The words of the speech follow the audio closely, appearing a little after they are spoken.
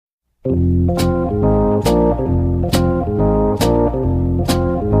Tell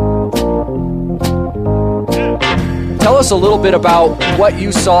us a little bit about what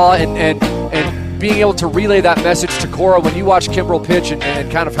you saw and being able to relay that message to Cora when you watched Kimbrel pitch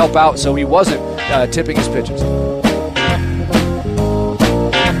and kind of help out so he wasn't tipping his pitches.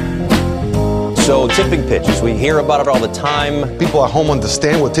 So tipping pitches, we hear about it all the time. People at home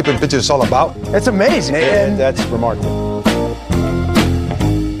understand what tipping pitches is all about. It's amazing. And that's remarkable.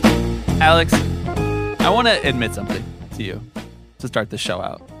 Alex, I want to admit something to you to start the show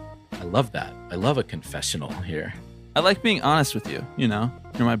out. I love that. I love a confessional here. I like being honest with you, you know?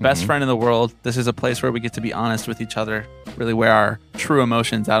 You're my best friend in the world. This is a place where we get to be honest with each other, really wear our true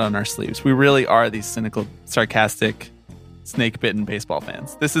emotions out on our sleeves. We really are these cynical, sarcastic, snake-bitten baseball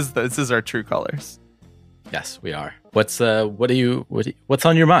fans. This is our true colors. Yes, we are. What's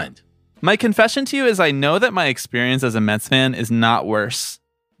on your mind? My confession to you is I know that my experience as a Mets fan is not worse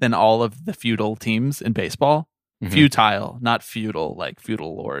than all of the feudal teams in baseball. Mm-hmm. Futile, not feudal, like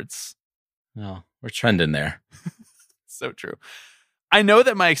feudal lords. No, we're trending there. So true. I know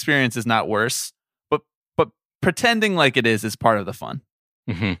that my experience is not worse, but pretending like it is part of the fun.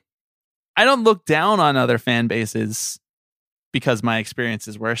 Mm-hmm. I don't look down on other fan bases because my experience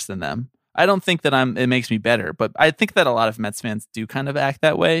is worse than them. I don't think that it makes me better, but I think that a lot of Mets fans do kind of act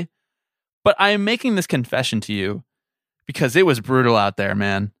that way. But I am making this confession to you because it was brutal out there,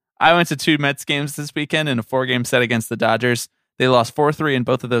 man. I went to 2 Mets games this weekend in a 4-game set against the Dodgers. They lost 4-3 in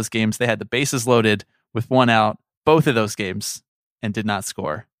both of those games. They had the bases loaded with 1 out, both of those games, and did not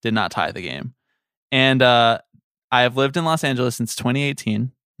score, did not tie the game. And I have lived in Los Angeles since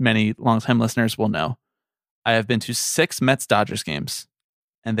 2018. Many longtime listeners will know. I have been to 6 Mets-Dodgers games,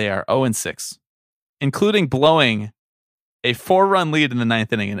 and they are 0-6, including blowing a 4-run lead in the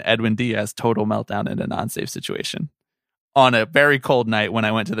 9th inning and Edwin Diaz total meltdown in a non-save situation on a very cold night when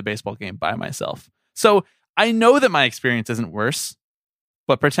I went to the baseball game by myself. So I know that my experience isn't worse,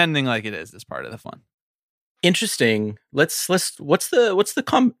 but pretending like it is part of the fun. Interesting. What's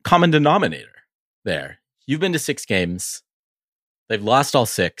the common denominator there? You've been to 6 games. They've lost all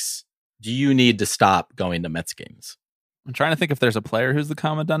 6. Do you need to stop going to Mets games? I'm trying to think if there's a player who's the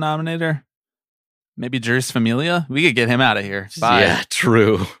common denominator. Maybe Jeurys Familia? We could get him out of here. Bye. Yeah,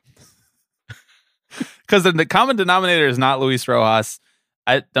 true. Because the common denominator is not Luis Rojas.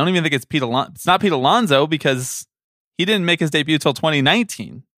 I don't even think it's Pete Alonso. It's not Pete Alonso because he didn't make his debut till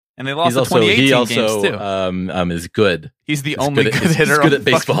 2019. And they lost the 2018 games too. Is good. He's the only good hitter. He's good at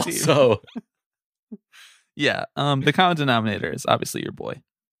baseball. So yeah, the common denominator is obviously your boy.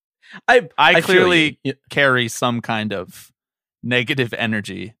 I clearly carry some kind of negative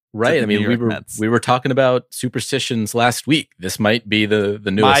energy. Right. I mean, we were talking about superstitions last week. This might be the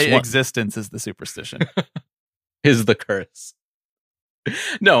newest My one. existence is the superstition. Is the curse.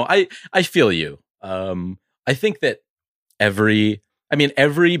 No, I feel you. I think that every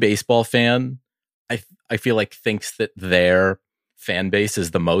baseball fan, I feel like thinks that their fan base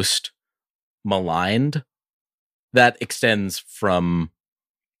is the most maligned. That extends from,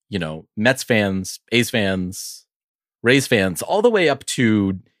 Mets fans, A's fans, Rays fans, all the way up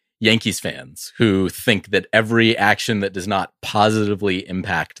to Yankees fans who think that every action that does not positively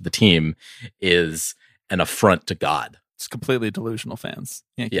impact the team is an affront to God. It's completely delusional fans,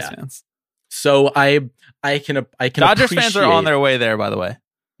 Yankees fans. So I can Dodgers fans are on their way there, by the way.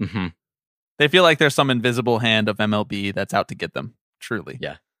 Mm-hmm. They feel like there's some invisible hand of MLB that's out to get them. Truly.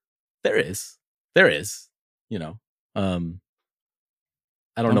 Yeah. There is. I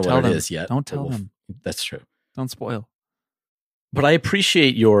don't know what it is yet. Don't tell them. That's true. Don't spoil. But I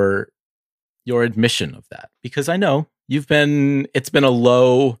appreciate your admission of that because I know it's been a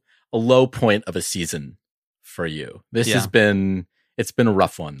low point of a season for you. It's been a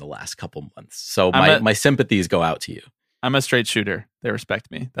rough one the last couple months. So my sympathies go out to you. I'm a straight shooter. They respect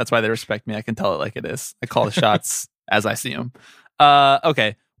me. That's why they respect me. I can tell it like it is. I call the shots as I see them.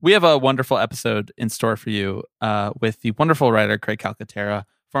 Okay. We have a wonderful episode in store for you with the wonderful writer Craig Calcaterra,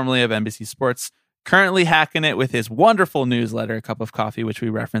 formerly of NBC Sports, currently hacking it with his wonderful newsletter, A Cup of Coffee, which we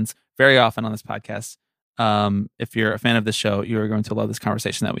reference very often on this podcast. If you're a fan of the show, you are going to love this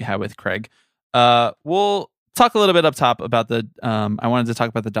conversation that we had with Craig. We'll talk a little bit up top about I wanted to talk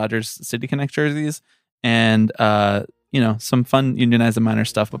about the Dodgers City Connect jerseys and, some fun Unionize the Minor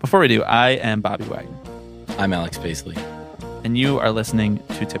stuff. But before we do, I am Bobby Wagner. I'm Alex Paisley. And you are listening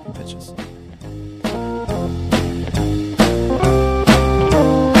to Tipping Pitches.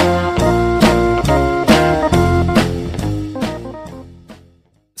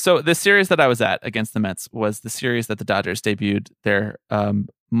 So the series that I was at against the Mets was the series that the Dodgers debuted their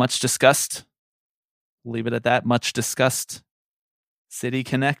much discussed, leave it at that, much discussed City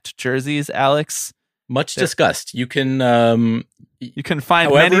Connect jerseys, Alex. Much discussed. You can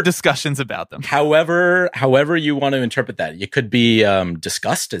find many discussions about them. However you want to interpret that. It could be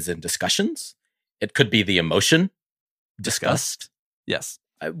discussed as in discussions. It could be the emotion discussed. Yes.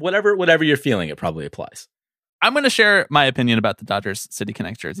 Whatever you're feeling, it probably applies. I'm going to share my opinion about the Dodgers City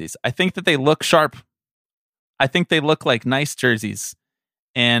Connect jerseys. I think that they look sharp. I think they look like nice jerseys.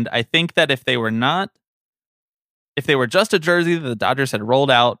 And I think that if they were just a jersey that the Dodgers had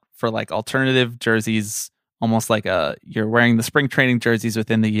rolled out for like alternative jerseys, almost like you're wearing the spring training jerseys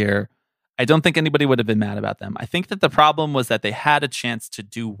within the year, I don't think anybody would have been mad about them. I think that the problem was that they had a chance to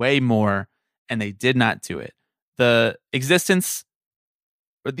do way more and they did not do it. The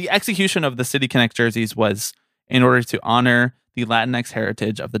execution of the City Connect jerseys was in order to honor the Latinx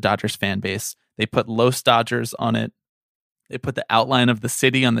heritage of the Dodgers fan base. They put Los Dodgers on it. They put the outline of the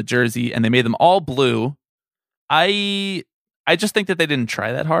city on the jersey, and they made them all blue. I just think that they didn't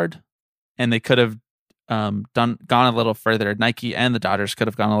try that hard, and they could have gone a little further. Nike and the Dodgers could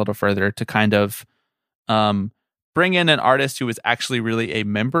have gone a little further to kind of bring in an artist who was actually really a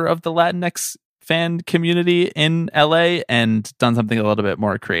member of the Latinx fan community in LA and done something a little bit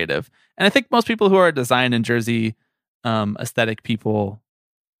more creative. And I think most people who are design and jersey aesthetic people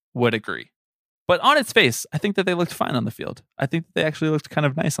would agree. But on its face, I think that they looked fine on the field. I think that they actually looked kind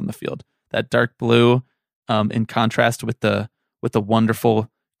of nice on the field. That dark blue in contrast with the wonderful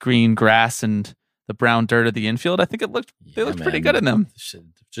green grass and the brown dirt of the infield. I think they looked pretty good in them.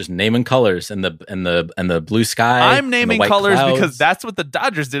 Just naming colors and the blue sky. I'm naming colors clouds. Because that's what the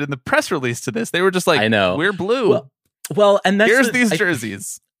Dodgers did in the press release to this. They were just like, I know. We're blue. Well, and here's these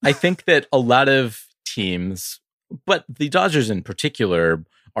jerseys. I think that a lot of teams, but the Dodgers in particular,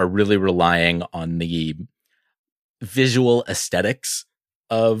 are really relying on the visual aesthetics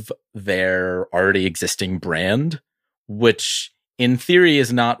of their already existing brand, which in theory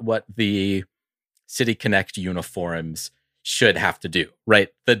is not what the City Connect uniforms should have to do, right?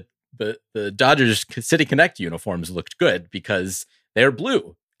 The Dodgers City Connect uniforms looked good because they're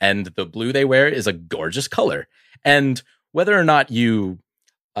blue, and the blue they wear is a gorgeous color. And whether or not whether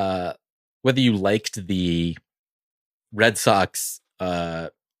you liked the Red Sox,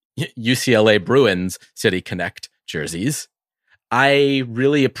 UCLA Bruins City Connect jerseys, I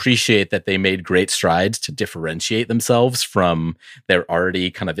really appreciate that they made great strides to differentiate themselves from their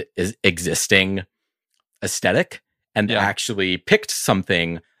already kind of existing aesthetic and actually picked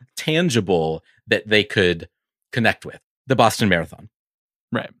something tangible that they could connect with. The Boston Marathon.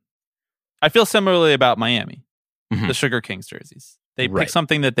 Right. I feel similarly about Miami, the Sugar Kings jerseys. They picked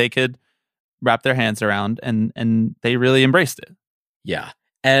something that they could wrap their hands around, and they really embraced it. Yeah.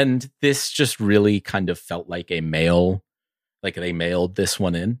 And this just really kind of felt like they mailed this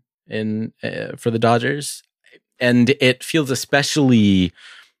one in for the Dodgers. And it feels especially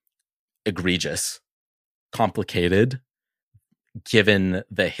egregious, complicated, given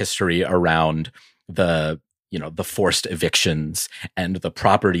the history around the forced evictions and the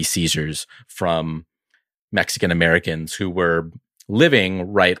property seizures from Mexican Americans who were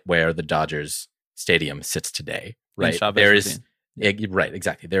living right where the Dodgers stadium sits today. Right. Right.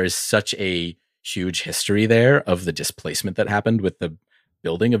 Exactly. There is such a huge history there of the displacement that happened with the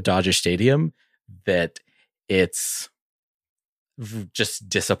building of Dodger Stadium that it's just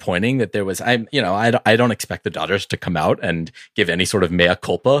disappointing that there was, I don't expect the Dodgers to come out and give any sort of mea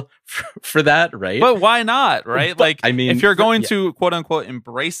culpa for that, right? But why not, right? But, I mean, if you're going to quote unquote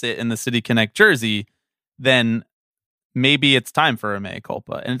embrace it in the City Connect jersey, then maybe it's time for a mea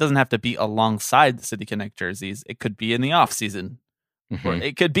culpa. And it doesn't have to be alongside the City Connect jerseys. It could be in the off season. Or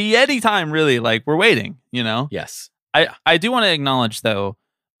it could be any time, really. Like, we're waiting, Yes. I do want to acknowledge, though,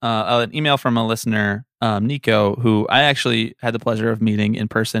 an email from a listener, Nico, who I actually had the pleasure of meeting in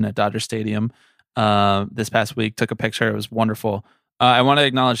person at Dodger Stadium this past week. Took a picture. It was wonderful. I want to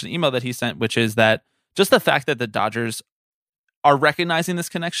acknowledge the email that he sent, which is that just the fact that the Dodgers are recognizing this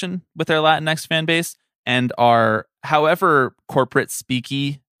connection with their Latinx fan base and are, however corporate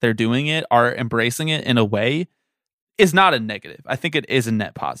speaky they're doing it, are embracing it in a way is not a negative. I think it is a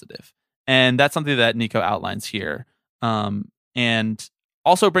net positive. And that's something that Nico outlines here. And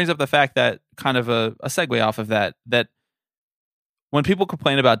also brings up the fact that, kind of a segue off of that when people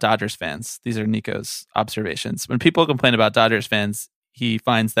complain about Dodgers fans, these are Nico's observations. When people complain about Dodgers fans, he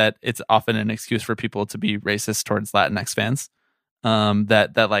finds that it's often an excuse for people to be racist towards Latinx fans.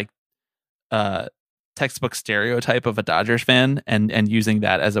 Textbook stereotype of a Dodgers fan and using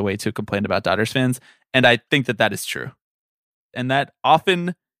that as a way to complain about Dodgers fans. And I think that is true. And that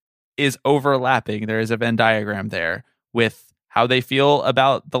often is overlapping. There is a Venn diagram there with how they feel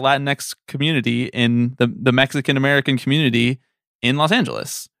about the Latinx community in the Mexican American community in Los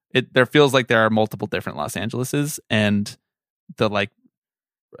Angeles. There feels like there are multiple different Los Angeleses, and the like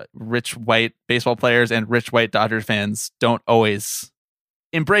rich white baseball players and rich white Dodgers fans don't always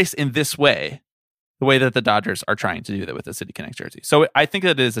embrace in this way the way that the Dodgers are trying to do that with the City Connect jersey. So I think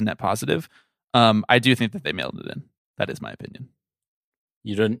that it is a net positive. I do think that they mailed it in. That is my opinion.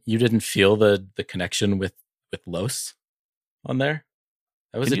 You didn't feel the connection with Los on there?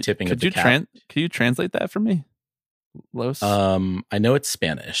 That was tipping of the cap. Can you translate that for me? Los? I know it's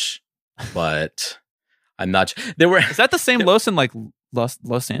Spanish, but I'm not. Is that the same Los in like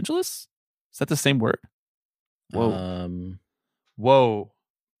Los Angeles? Is that the same word? Whoa. Whoa.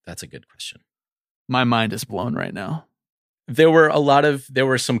 That's a good question. My mind is blown right now. There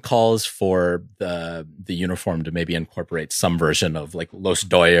were some calls for the uniform to maybe incorporate some version of like Los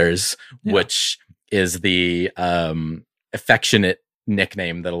Doyers, which is the affectionate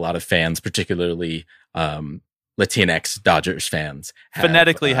nickname that a lot of fans, particularly Latinx Dodgers fans, have.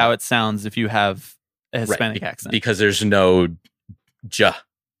 Phonetically how it sounds if you have a Hispanic accent. Because there's no j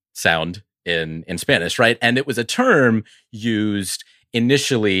sound in Spanish, right? And it was a term used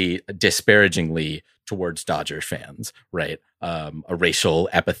initially disparagingly towards Dodgers fans, right? A racial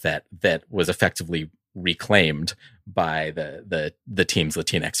epithet that was effectively reclaimed by the team's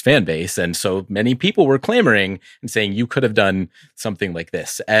Latinx fan base. And so many people were clamoring and saying, you could have done something like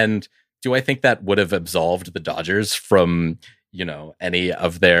this. And do I think that would have absolved the Dodgers from, any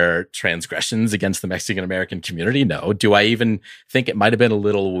of their transgressions against the Mexican American community? No. Do I even think it might have been a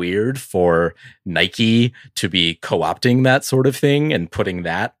little weird for Nike to be co-opting that sort of thing and putting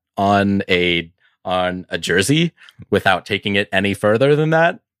that on a jersey without taking it any further than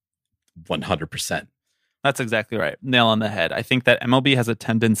that? 100%. That's exactly right. Nail on the head. I think that MLB has a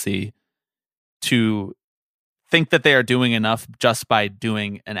tendency to think that they are doing enough just by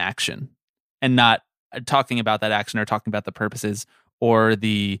doing an action and not talking about that action or talking about the purposes or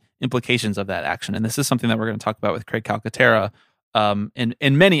the implications of that action. And this is something that we're going to talk about with Craig Calcaterra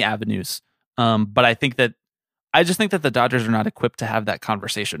in many avenues. But I just think that the Dodgers are not equipped to have that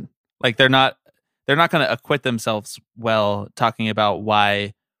conversation. Like they're not going to acquit themselves well talking about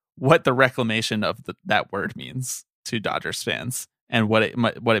what the reclamation of that word means to Dodgers fans and what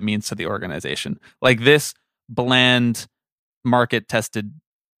it means to the organization. Like this bland market tested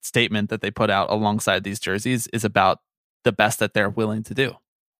statement that they put out alongside these jerseys is about the best that they're willing to do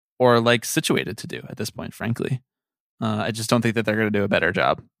or like situated to do at this point, frankly. I just don't think that they're going to do a better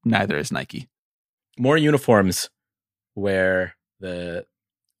job. Neither is Nike. More uniforms where the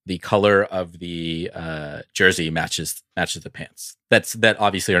color of the jersey matches the pants. That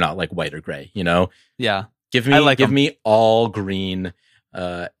obviously are not like white or gray, Yeah. Give me all green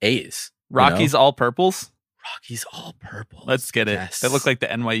A's. Rockies all purples. Rockies all purple. Let's get it. Yes. They look like the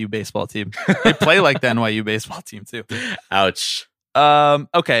NYU baseball team. They play like the NYU baseball team too. Ouch.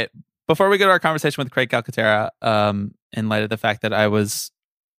 Okay. Before we go to our conversation with Craig Calcaterra, in light of the fact that I was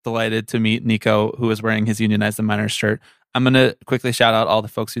delighted to meet Nico, who was wearing his Unionize the Miners shirt, I'm going to quickly shout out all the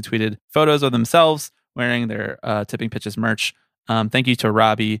folks who tweeted photos of themselves wearing their Tipping Pitches merch. Thank you to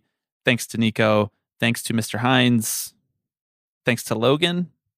Robbie. Thanks to Nico. Thanks to Mr. Hines. Thanks to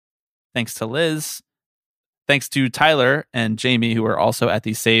Logan. Thanks to Liz. Thanks to Tyler and Jamie, who were also at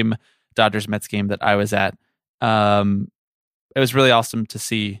the same Dodgers-Mets game that I was at. It was really awesome to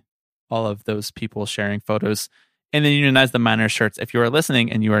see all of those people sharing photos in the Unionize the Miners shirts. If you are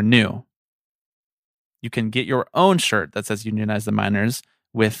listening and you are new, you can get your own shirt that says Unionize the Miners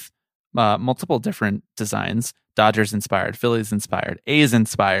with multiple different designs. Dodgers inspired, Phillies inspired, A's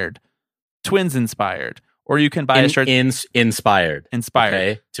inspired, Twins inspired. Or you can buy a shirt inspired.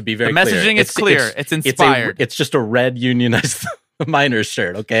 Okay? To be very clear. The messaging is clear. It's inspired. It's just a red Unionize the Miners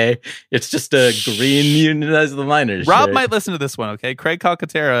shirt, okay? It's just a green Unionize the Miners Rob shirt. might listen to this one, okay? Craig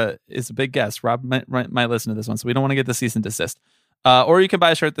Calcaterra is a big guest. Rob might listen to this one, so we don't want to get the cease and desist. Or you can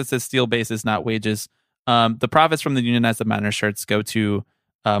buy a shirt that says Steel Bases, Not Wages. The profits from the Unionize the Miners shirts go to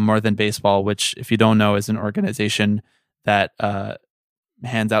More Than Baseball, which, if you don't know, is an organization that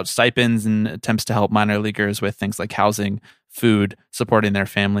hands out stipends and attempts to help minor leaguers with things like housing, food, supporting their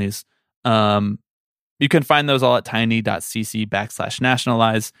families. You can find those all at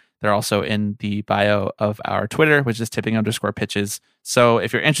tiny.cc/nationalize. They're also in the bio of our Twitter, which is tipping_pitches. So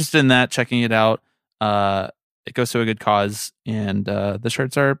if you're interested in that, checking it out, it goes to a good cause, and the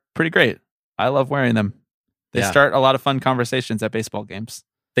shirts are pretty great. I love wearing them. They start a lot of fun conversations at baseball games.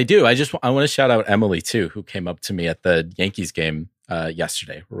 They do. I want to shout out Emily too, who came up to me at the Yankees game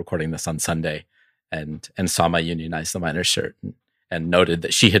yesterday. We're recording this on Sunday, and saw my Unionize the Miners shirt and noted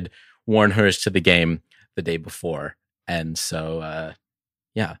that she had worn hers to the game the day before. And so,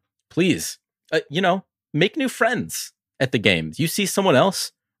 please, make new friends at the games. You see someone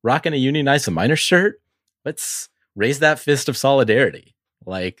else rocking a unionized minor shirt, let's raise that fist of solidarity.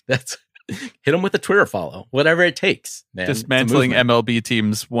 Like, that's hit them with a Twitter follow, whatever it takes, man. Dismantling MLB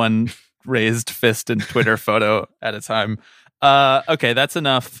teams one raised fist and Twitter photo at a time. Okay, that's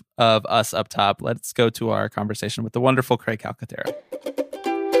enough of us up top. Let's go to our conversation with the wonderful Craig Calcaterra.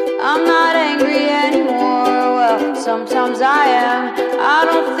 I'm not angry anymore, well, sometimes I am. I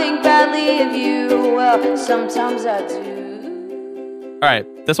don't think badly of you, well, sometimes I do. All right,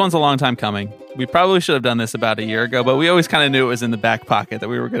 this one's a long time coming. We probably should have done this about a year ago, but we always kind of knew it was in the back pocket that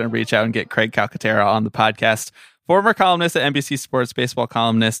we were going to reach out and get Craig Calcaterra on the podcast. Former columnist at NBC Sports, baseball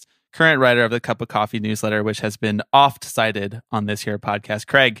columnist, current writer of the Cup of Coffee newsletter, which has been oft-cited on this here podcast.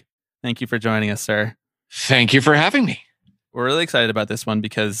 Craig, thank you for joining us, sir. Thank you for having me. We're really excited about this one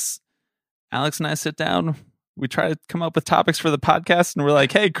because Alex and I sit down, we try to come up with topics for the podcast, and we're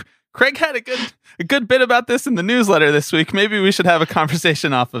like, hey, Craig had a good bit about this in the newsletter this week. Maybe we should have a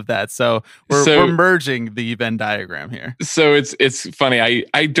conversation off of that. So we're merging the Venn diagram here. So it's funny.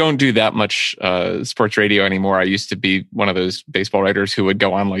 I don't do that much sports radio anymore. I used to be one of those baseball writers who would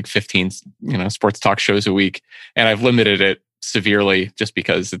go on like 15 sports talk shows a week, and I've limited it severely just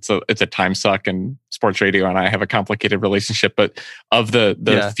because it's a time suck, and sports radio and I have a complicated relationship. But of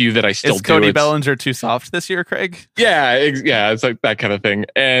the few that I still is Cody Bellinger too soft this year, Craig? Yeah, it's like that kind of thing.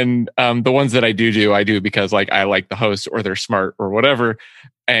 And the ones that I do because like I like the host or they're smart or whatever.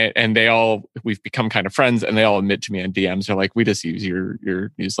 And we've become kind of friends, and they all admit to me in DMs, they're like, we just use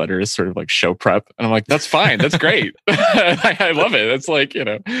your newsletter as sort of like show prep. And I'm like, that's fine. That's great. I love it. It's like,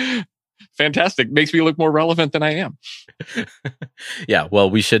 fantastic. Makes me look more relevant than I am. Yeah, well,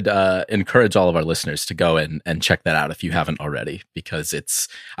 we should encourage all of our listeners to go and check that out if you haven't already, because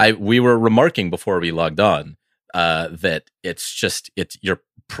we were remarking before we logged on that you're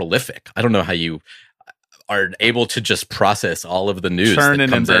prolific. I don't know how you are able to just process all of the news that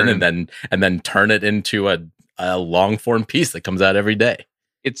comes in and then turn it into a long form piece that comes out every day.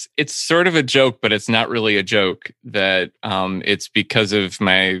 It's sort of a joke, but it's not really a joke that it's because of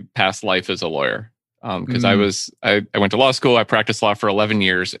my past life as a lawyer. Because I went to law school, I practiced law for 11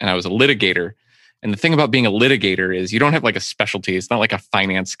 years, and I was a litigator. And the thing about being a litigator is you don't have like a specialty. It's not like a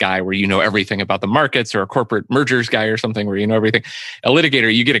finance guy where you know everything about the markets, or a corporate mergers guy or something where you know everything. A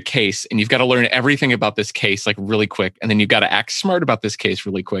litigator, you get a case and you've got to learn everything about this case like really quick. And then you've got to act smart about this case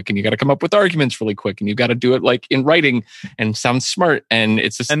really quick. And you got to come up with arguments really quick. And you've got to do it like in writing and sound smart. And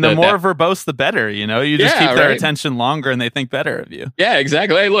it's just the more verbose, the better. You just keep their attention longer and they think better of you. Yeah,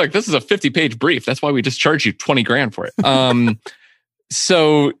 exactly. Hey, look, this is a 50-page brief. That's why we just charge you $20,000 for it.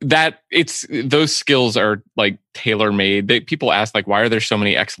 So those skills are like tailor-made. People ask like, why are there so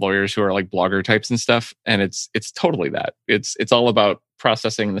many ex-lawyers who are like blogger types and stuff? And it's totally that. It's all about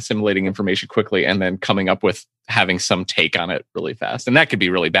processing and assimilating information quickly, and then coming up with having some take on it really fast. And that could be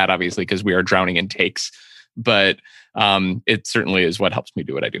really bad, obviously, because we are drowning in takes. But it certainly is what helps me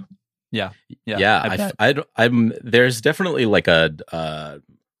do what I do. Yeah. I'm there's definitely like a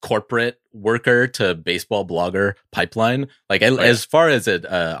corporate worker to baseball blogger pipeline, like as far as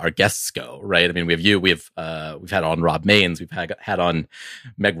our guests go, right? I mean, we have you, we've had on Rob Maines, we've had on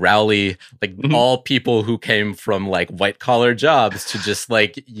Meg Rowley, like all people who came from like white collar jobs to just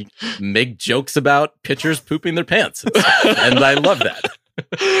like make jokes about pitchers pooping their pants, and I love that.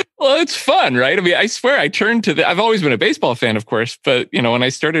 Well, it's fun, right? I mean, I swear I turned to I've always been a baseball fan, of course, but when I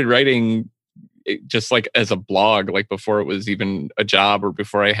started writing just like as a blog, like before it was even a job or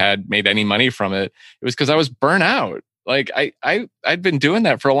before I had made any money from it, it was because I was burnt out. Like I'd been doing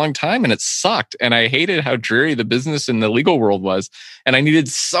that for a long time, and it sucked. And I hated how dreary the business and the legal world was. And I needed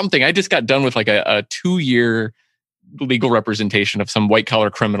something. I just got done with like a 2-year legal representation of some white collar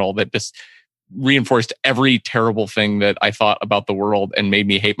criminal that just reinforced every terrible thing that I thought about the world and made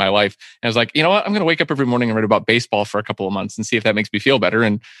me hate my life. And I was like, you know what? I'm going to wake up every morning and write about baseball for a couple of months and see if that makes me feel better.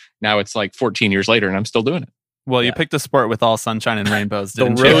 And now it's like 14 years later and I'm still doing it. Well, you picked a sport with all sunshine and rainbows,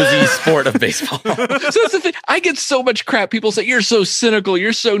 didn't you? The rosy sport of baseball. So that's the thing. I get so much crap. People say, you're so cynical.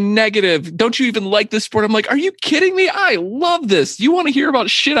 You're so negative. Don't you even like this sport? I'm like, are you kidding me? I love this. You want to hear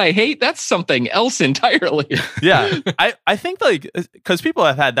about shit I hate? That's something else entirely. Yeah. I think like, because people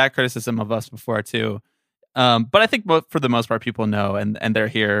have had that criticism of us before too. But I think for the most part, people know and they're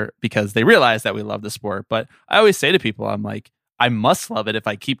here because they realize that we love the sport. But I always say to people, I'm like, I must love it if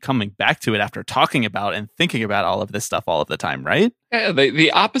I keep coming back to it after talking about and thinking about all of this stuff all of the time, right? Yeah,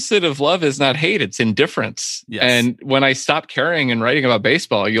 the opposite of love is not hate, it's indifference. Yes. And when I stop caring and writing about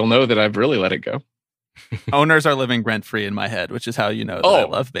baseball, you'll know that I've really let it go. Owners are living rent-free in my head, which is how you know that I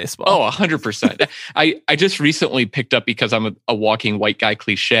love baseball. Oh, 100%. I just recently picked up, because I'm a walking white guy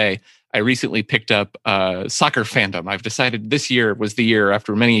cliche, I recently picked up soccer fandom. I've decided this year was the year,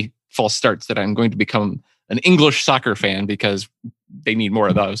 after many false starts, that I'm going to become an English soccer fan because they need more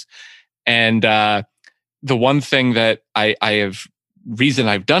of those. And the one thing that reason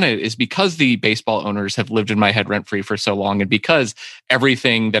I've done it is because the baseball owners have lived in my head rent-free for so long, and because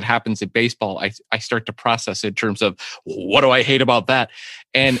everything that happens in baseball, I start to process in terms of, what do I hate about that?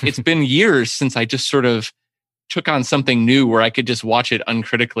 And it's been years since I just sort of took on something new where I could just watch it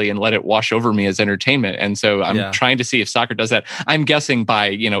uncritically and let it wash over me as entertainment. And so I'm trying to see if soccer does that. I'm guessing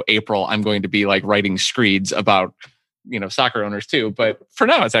by, April, I'm going to be like writing screeds about, soccer owners too. But for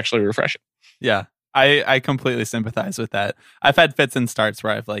now, it's actually refreshing. Yeah. I completely sympathize with that. I've had fits and starts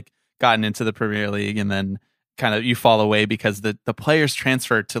where I've like gotten into the Premier League and then kind of you fall away because the players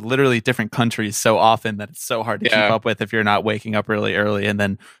transfer to literally different countries so often that it's so hard to keep up with if you're not waking up really early. And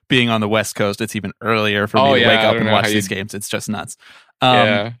then being on the West Coast, it's even earlier for me to wake up and watch these games. It's just nuts.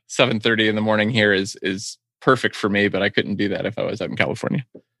 7:30 in the morning here is perfect for me, but I couldn't do that if I was out in California.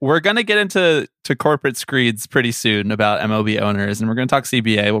 We're going to get into corporate screeds pretty soon about MLB owners, and we're going to talk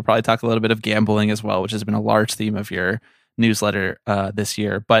CBA. We'll probably talk a little bit of gambling as well, which has been a large theme of your newsletter this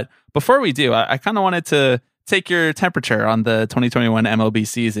year. But before we do, I kind of wanted to take your temperature on the 2021 MLB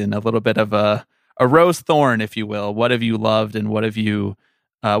season, a little bit of a rose thorn, if you will. What have you loved, and what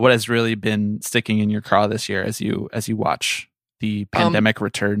has really been sticking in your craw this year as you watch the pandemic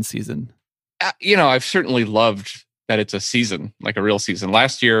return season? I've certainly loved that it's a season, like a real season.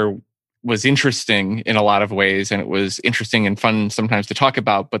 Last year was interesting in a lot of ways, and it was interesting and fun sometimes to talk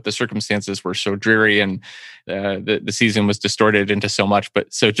about, but the circumstances were so dreary, and the season was distorted into so much.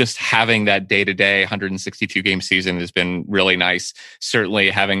 But so just having that day-to-day 162 game season has been really nice. Certainly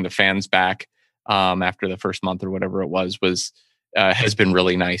having the fans back after the first month or whatever it was has been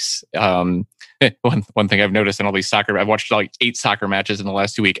really nice. One thing I've noticed in all these soccer, I've watched like 8 soccer matches in the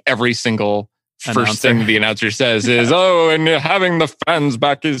last 2 weeks. Every single first thing the announcer says is, and having the fans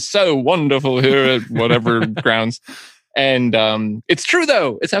back is so wonderful here at whatever grounds. And it's true,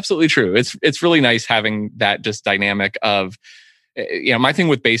 though. It's absolutely true. It's really nice having that just dynamic of, my thing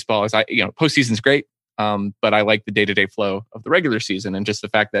with baseball is postseason's great. But I like the day-to-day flow of the regular season, and just the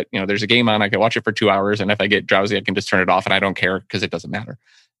fact that, there's a game on, I can watch it for 2 hours. And if I get drowsy, I can just turn it off and I don't care because it doesn't matter.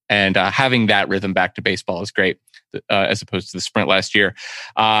 And having that rhythm back to baseball is great, as opposed to the sprint last year.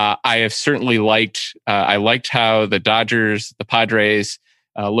 I have certainly liked how the Dodgers, the Padres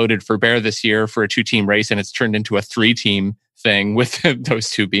loaded for bear this year for a 2-team race, and it's turned into a 3-team thing, with those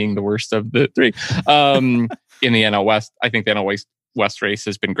 2 being the worst of the 3 in the NL West. I think the NL West race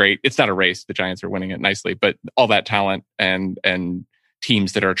has been great. It's not a race. The Giants are winning it nicely, but all that talent and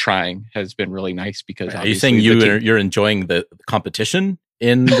teams that are trying has been really nice. Because are you saying you're enjoying the competition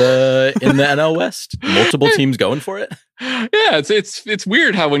in the NL West? Multiple teams going for it. Yeah, it's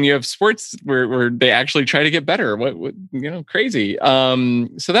weird how when you have sports where they actually try to get better, what crazy. So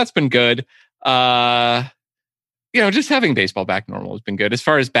that's been good. Just having baseball back normal has been good. As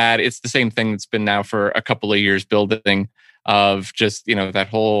far as bad, it's the same thing that's been now for a couple of years building, of just, that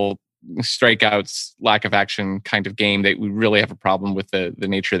whole strikeouts, lack of action kind of game, that we really have a problem with the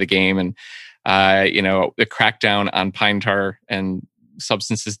nature of the game. And, the crackdown on pine tar and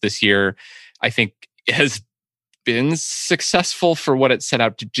substances this year, I think has been successful for what it set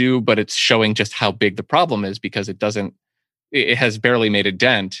out to do, but it's showing just how big the problem is, because it has barely made a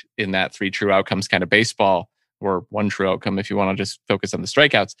dent in that 3 true outcomes kind of baseball, or 1 true outcome if you want to just focus on the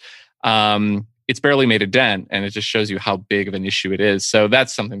strikeouts. It's barely made a dent, and it just shows you how big of an issue it is. So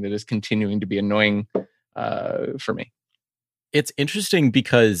that's something that is continuing to be annoying for me. It's interesting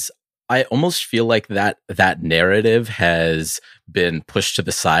because I almost feel like that narrative has been pushed to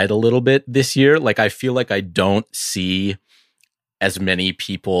the side a little bit this year. Like, I feel like I don't see as many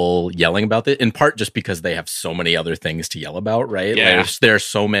people yelling about it, in part just because they have so many other things to yell about, right? Yeah. There are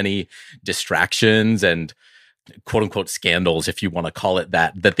so many distractions and quote unquote scandals, if you want to call it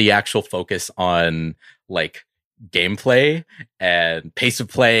that the actual focus on like gameplay and pace of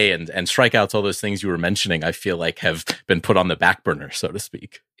play and strikeouts, all those things you were mentioning, I feel like have been put on the back burner, so to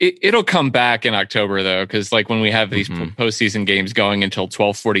speak. It'll come back in October, though, because like when we have these postseason games going until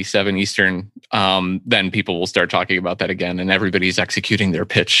 12:47 Eastern, then people will start talking about that again, and everybody's executing their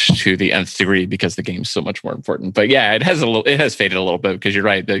pitch to the nth degree because the game's so much more important. But yeah, it has faded a little bit, because you're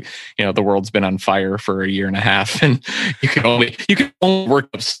right. The world's been on fire for a year and a half, and you can only work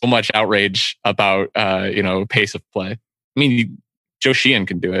up so much outrage about pace of play. I mean, Joe Sheehan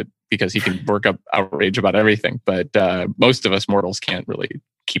can do it because he can work up outrage about everything, but most of us mortals can't really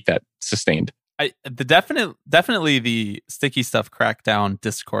keep that sustained. Definitely the sticky stuff crackdown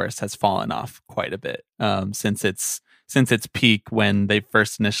discourse has fallen off quite a bit since since its peak when they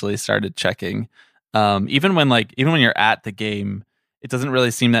first initially started checking. Even when you're at the game, it doesn't really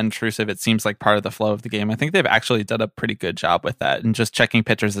seem that intrusive. It seems like part of the flow of the game. I think they've actually done a pretty good job with that and just checking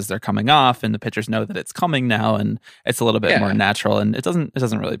pitchers as they're coming off, and the pitchers know that it's coming now, and it's a little bit more natural, and it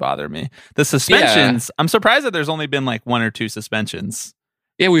doesn't really bother me. The suspensions, I'm surprised that there's only been like 1 or 2 suspensions.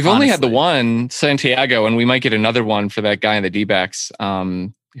 Yeah, we've only had the one, Santiago, and we might get another one for that guy in the D-backs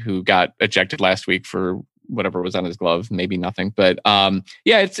who got ejected last week for whatever was on his glove, maybe nothing. But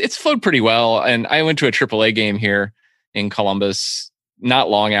it's flowed pretty well. And I went to a AAA game here in Columbus not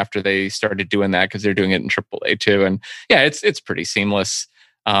long after they started doing that, because they're doing it in AAA too. And yeah, it's pretty seamless.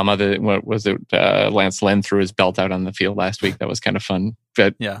 What was it? Lance Lynn threw his belt out on the field last week. That was kind of fun.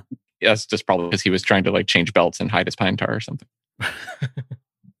 But yeah, that's just probably because he was trying to like change belts and hide his pine tar or something.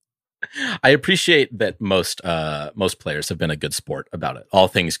 I appreciate that most players have been a good sport about it. All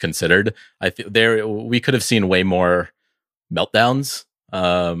things considered, we could have seen way more meltdowns.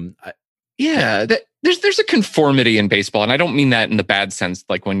 There's a conformity in baseball, and I don't mean that in the bad sense,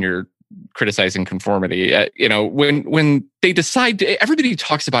 like when you're criticizing conformity. When they decide everybody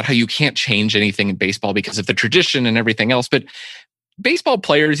talks about how you can't change anything in baseball because of the tradition and everything else, but baseball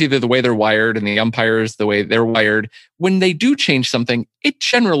players, either the way they're wired and the umpires the way they're wired, when they do change something, it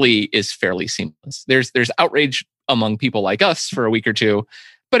generally is fairly seamless. There's outrage among people like us for a week or two,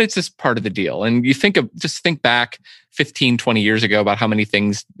 but it's just part of the deal. And you think back 15, 20 years ago about how many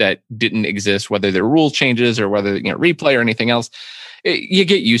things that didn't exist, whether they're rule changes or whether replay or anything else, you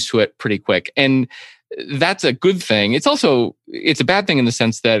get used to it pretty quick. And that's a good thing. It's a bad thing in the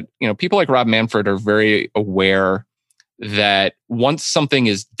sense that, people like Rob Manfred are very aware that once something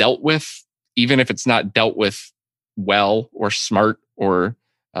is dealt with, even if it's not dealt with well or smart or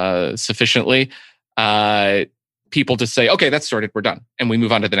sufficiently, people just say, okay, that's sorted, we're done. And we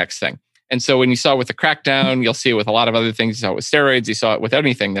move on to the next thing. And so when you saw it with the crackdown, you'll see it with a lot of other things. You saw it with steroids, you saw it with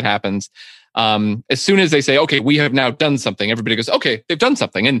anything that happens. As soon as they say, okay, we have now done something, everybody goes, okay, they've done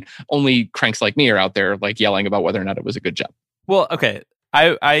something. And only cranks like me are out there like yelling about whether or not it was a good job. Well, okay.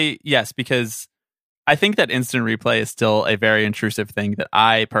 Yes, because I think that instant replay is still a very intrusive thing that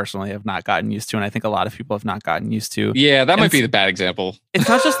I personally have not gotten used to, and I think a lot of people have not gotten used to. Yeah, that might be the bad example. It's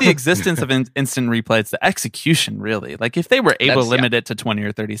not just the existence of instant replay, it's the execution, really. Like, if they were able to limit it to 20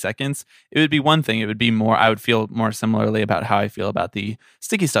 or 30 seconds, it would be one thing. It would be more, I would feel more similarly about how I feel about the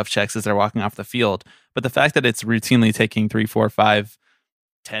sticky stuff checks as they're walking off the field. But the fact that it's routinely taking 3, 4, 5,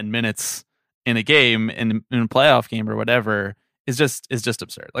 10 minutes in a game, in a playoff game or whatever, is just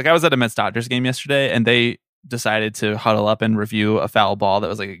absurd. Like, I was at a Mets Dodgers game yesterday, and they decided to huddle up and review a foul ball that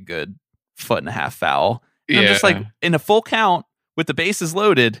was like a good 1.5 foot foul. And I'm just like, in a full count with the bases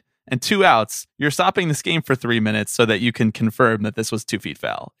loaded and 2 outs, you're stopping this game for 3 minutes so that you can confirm that this was 2 feet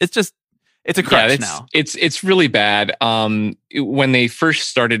foul. It's a crutch now. It's really bad. When they first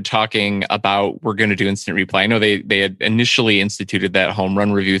started talking about we're going to do instant replay, I know they had initially instituted that home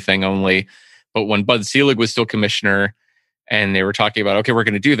run review thing only, but when Bud Selig was still commissioner, and they were talking about, okay, we're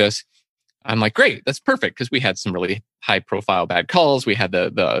going to do this, I'm like, great, that's perfect, because we had some really high-profile bad calls. We had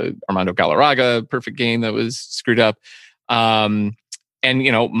the Armando Galarraga perfect game that was screwed up. And,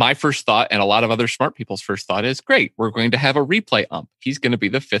 my first thought, and a lot of other smart people's first thought is, great, we're going to have a replay ump. He's going to be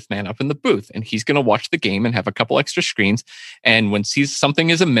the fifth man up in the booth, and he's going to watch the game and have a couple extra screens. And when sees something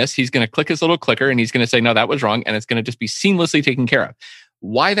is amiss, he's going to click his little clicker, and he's going to say, no, that was wrong, and it's going to just be seamlessly taken care of.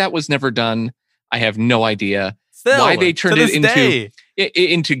 Why that was never done, I have no idea. Why they turned it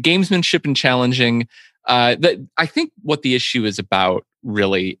into gamesmanship and challenging. I think what the issue is about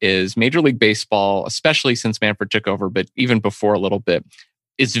really is Major League Baseball, especially since Manfred took over, but even before a little bit,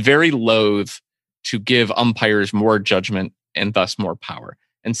 is very loath to give umpires more judgment and thus more power.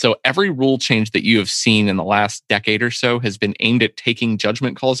 And so every rule change that you have seen in the last decade or so has been aimed at taking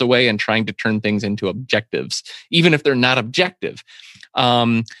judgment calls away and trying to turn things into objectives, even if they're not objective.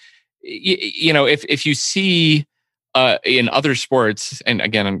 If you see in other sports, and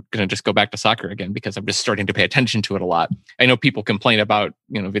again, I'm going to just go back to soccer again because I'm just starting to pay attention to it a lot. I know people complain about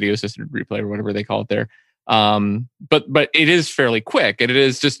video assisted replay or whatever they call it there, but it is fairly quick, and it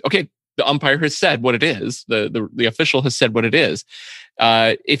is just okay. The umpire has said what it is. The official has said what it is.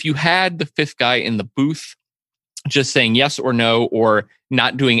 If you had the fifth guy in the booth just saying yes or no or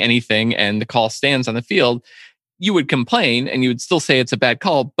not doing anything, and the call stands on the field, you would complain and you would still say it's a bad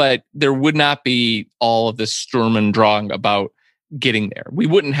call, but there would not be all of this Sturm und Drang about getting there. We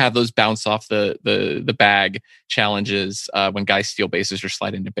wouldn't have those bounce off the bag challenges when guys steal bases or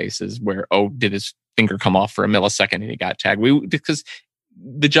slide into bases where, did his finger come off for a millisecond and he got tagged? Because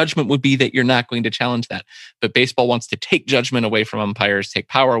the judgment would be that you're not going to challenge that. But baseball wants to take judgment away from umpires, take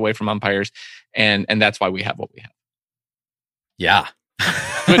power away from umpires, and that's why we have what we have. Yeah.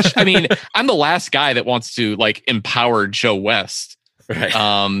 Which, I mean, I'm the last guy that wants to like empower Joe West. Right.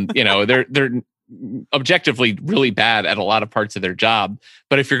 They're objectively really bad at a lot of parts of their job.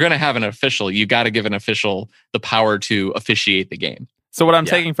 But if you're going to have an official, you got to give an official the power to officiate the game. So what I'm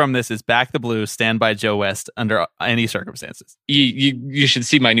taking from this is back the blue, stand by Joe West under any circumstances. You should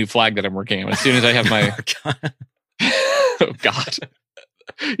see my new flag that I'm working on. As soon as I have my... Oh, God.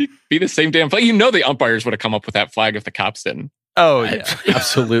 Be the same damn flag. You know the umpires would have come up with that flag if the cops didn't. Oh, yeah.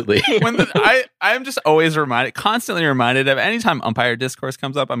 Absolutely. I'm just always constantly reminded of anytime umpire discourse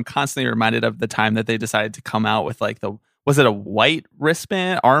comes up, I'm constantly reminded of the time that they decided to come out with like was it a white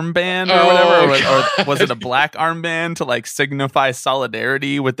armband or whatever? Or was it a black armband to like signify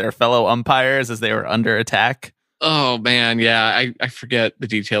solidarity with their fellow umpires as they were under attack? Oh man, yeah, I forget the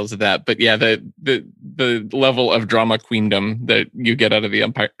details of that, but yeah, the level of drama queendom that you get out of the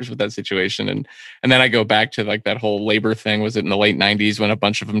umpires with that situation, and then I go back to like that whole labor thing. Was it in the late '90s when a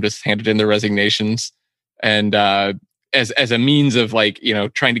bunch of them just handed in their resignations, and as a means of like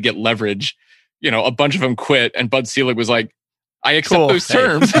trying to get leverage, a bunch of them quit, and Bud Selig was like, I accept those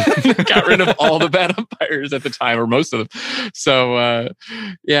terms. Got rid of all the bad umpires at the time, or most of them. So,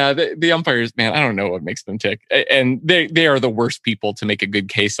 the umpires, man, I don't know what makes them tick. And they are the worst people to make a good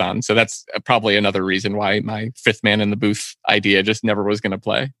case on. So that's probably another reason why my fifth man in the booth idea just never was going to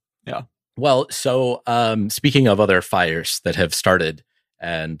play. Yeah. Well, so speaking of other fires that have started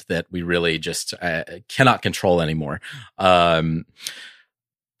and that we really just cannot control anymore,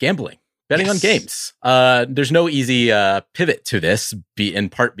 gambling. Betting on games. There's no easy pivot to this, in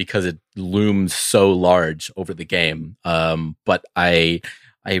part because it looms so large over the game. But I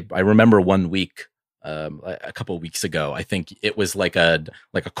remember one week, a couple of weeks ago, I think it was like a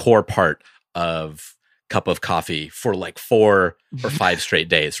core part of cup of coffee for like 4 or 5 straight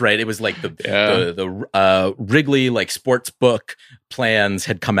days. Right? It was like the Wrigley like sports book plans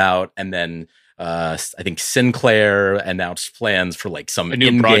had come out, and then I think Sinclair announced plans for like some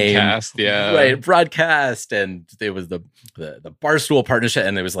new broadcast, broadcast, and there was the Barstool partnership,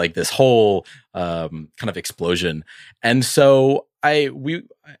 and there was like this whole kind of explosion. And so I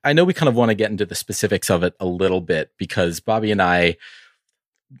know we kind of want to get into the specifics of it a little bit, because Bobby and I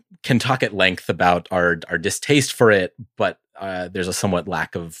can talk at length about our distaste for it, but there's a somewhat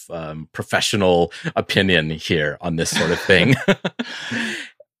lack of professional opinion here on this sort of thing.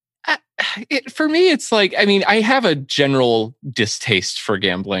 For me, it's like, I mean, I have a general distaste for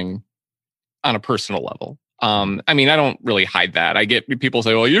gambling on a personal level. I mean, I don't really hide that. I get people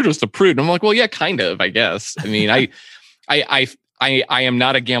say, well, you're just a prude. And I'm like, well, yeah, kind of, I guess. I mean, I am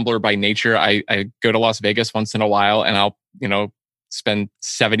not a gambler by nature. I go to Las Vegas once in a while, and I'll, spend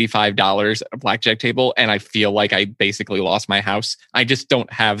 $75 at a blackjack table, and I feel like I basically lost my house. I just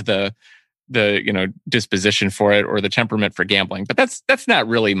don't have the disposition for it or the temperament for gambling. But that's not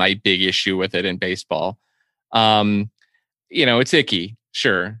really my big issue with it in baseball. It's icky,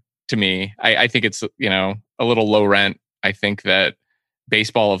 sure, to me. I think it's, a little low rent. I think that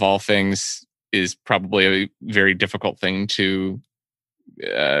baseball, of all things, is probably a very difficult thing to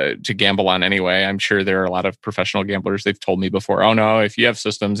gamble on anyway. I'm sure there are a lot of professional gamblers. They've told me before, oh no, if you have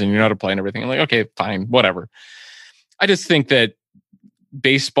systems and you know how to play and everything, I'm like, okay, fine, whatever. I just think that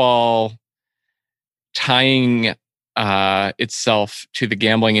baseball tying itself to the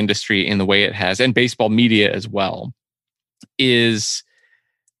gambling industry in the way it has, and baseball media as well, is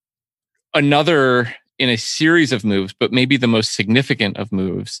another in a series of moves, but maybe the most significant of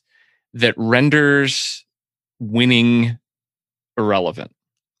moves that renders winning irrelevant.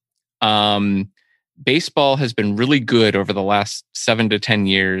 Baseball has been really good over the last 7 to 10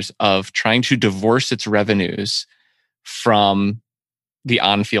 years of trying to divorce its revenues from the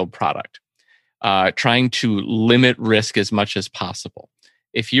on-field product, trying to limit risk as much as possible.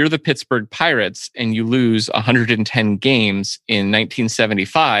 If you're the Pittsburgh Pirates and you lose 110 games in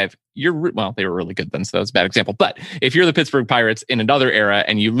 1975, they were really good then, so that was a bad example. But if you're the Pittsburgh Pirates in another era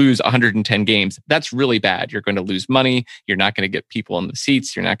and you lose 110 games, that's really bad. You're going to lose money. You're not going to get people in the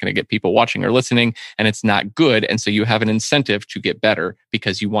seats. You're not going to get people watching or listening, and it's not good. And so you have an incentive to get better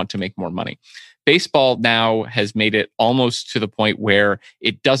because you want to make more money. Baseball now has made it almost to the point where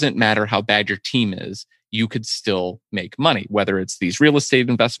it doesn't matter how bad your team is. You could still make money, whether it's these real estate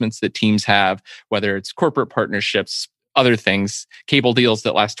investments that teams have, whether it's corporate partnerships, other things, cable deals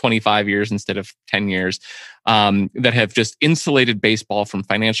that last 25 years instead of 10 years, that have just insulated baseball from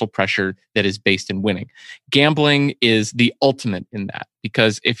financial pressure that is based in winning. Gambling is the ultimate in that,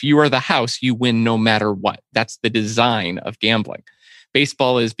 because if you are the house, you win no matter what. That's the design of gambling.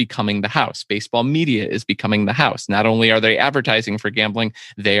 Baseball is becoming the house. Baseball media is becoming the house. Not only are they advertising for gambling,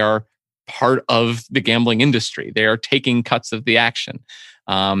 they are part of the gambling industry. They are taking cuts of the action.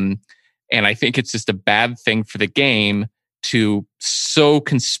 And I think it's just a bad thing for the game to so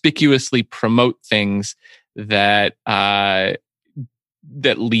conspicuously promote things that that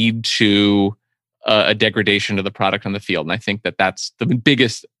lead to a degradation of the product on the field. And I think that that's the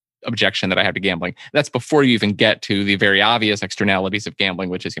biggest objection that I have to gambling. That's before you even get to the very obvious externalities of gambling,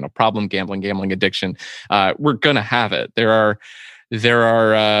 which is, problem gambling, gambling addiction. We're going to have it. There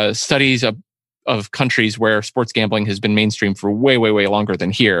are studies of countries where sports gambling has been mainstream for way, way, way longer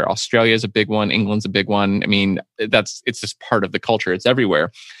than here. Australia is a big one. England's a big one. I mean, it's just part of the culture. It's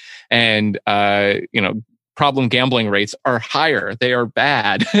everywhere. And, problem gambling rates are higher. They are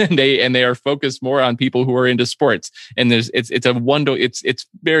bad. and they are focused more on people who are into sports. And it's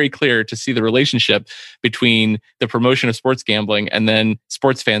very clear to see the relationship between the promotion of sports gambling and then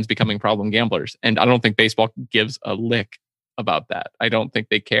sports fans becoming problem gamblers. And I don't think baseball gives a lick about that. I don't think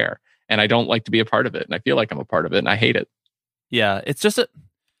they care. And I don't like to be a part of it. And I feel like I'm a part of it and I hate it. Yeah, it's just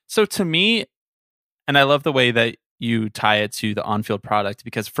so to me, and I love the way that you tie it to the on-field product,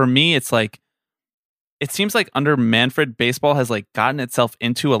 because for me, it's like, it seems like under Manfred, baseball has like gotten itself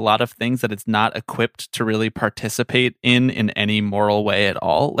into a lot of things that it's not equipped to really participate in any moral way at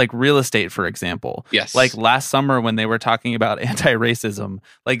all. Like real estate, for example. Yes. Like last summer when they were talking about anti-racism,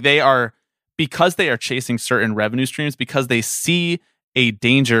 like because they are chasing certain revenue streams, because they see a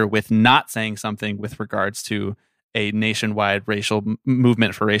danger with not saying something with regards to a nationwide racial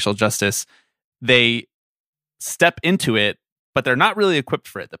movement for racial justice, they step into it, but they're not really equipped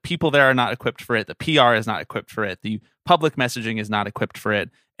for it. The people there are not equipped for it. The PR is not equipped for it. The public messaging is not equipped for it.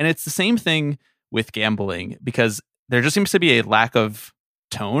 And it's the same thing with gambling, because there just seems to be a lack of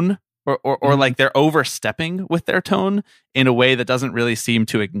tone or like they're overstepping with their tone in a way that doesn't really seem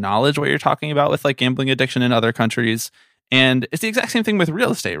to acknowledge what you're talking about with like gambling addiction in other countries. And it's the exact same thing with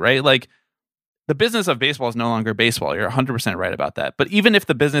real estate, right? Like the business of baseball is no longer baseball. You're 100% right about that. But even if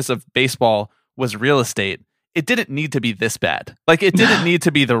the business of baseball was real estate, it didn't need to be this bad. Like it didn't need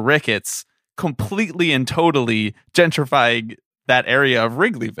to be the Ricketts completely and totally gentrifying that area of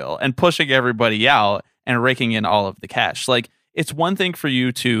Wrigleyville and pushing everybody out and raking in all of the cash. Like it's one thing for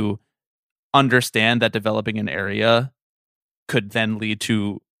you to understand that developing an area could then lead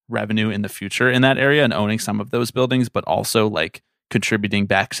to revenue in the future in that area and owning some of those buildings, but also like contributing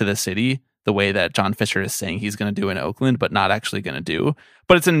back to the city the way that John Fisher is saying he's going to do in Oakland, but not actually going to do.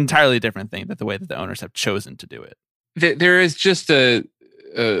 But it's an entirely different thing that the way that the owners have chosen to do it. There is just a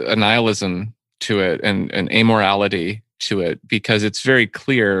nihilism to it and an amorality to it, because it's very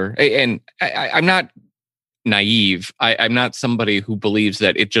clear. And I'm not naive. I'm not somebody who believes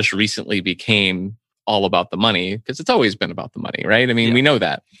that it just recently became all about the money, because it's always been about the money, right? I mean, we know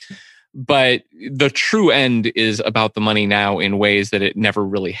that. But the true end is about the money now in ways that it never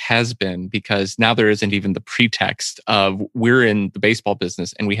really has been, because now there isn't even the pretext of we're in the baseball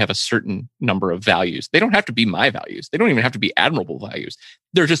business and we have a certain number of values. They don't have to be my values. They don't even have to be admirable values.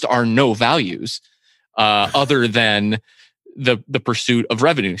 There just are no values other than the pursuit of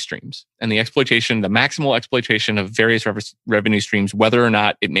revenue streams and the maximal exploitation of various revenue streams, whether or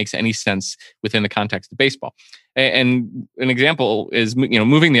not it makes any sense within the context of baseball. And an example is,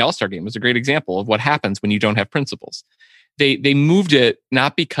 moving the All-Star game was a great example of what happens when you don't have principles. They moved it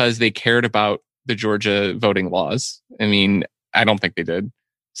not because they cared about the Georgia voting laws. I mean, I don't think they did.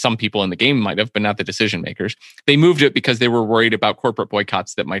 Some people in the game might have, but not the decision makers. They moved it because they were worried about corporate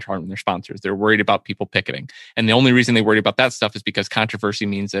boycotts that might harm their sponsors. They're worried about people picketing. And the only reason they worried about that stuff is because controversy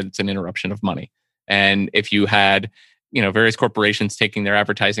means that it's an interruption of money. And if you had, various corporations taking their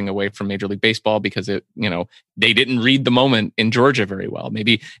advertising away from Major League Baseball because they didn't read the moment in Georgia very well.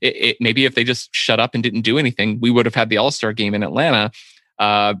 Maybe if they just shut up and didn't do anything, we would have had the All-Star game in Atlanta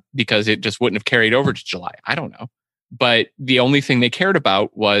because it just wouldn't have carried over to July. I don't know. But the only thing they cared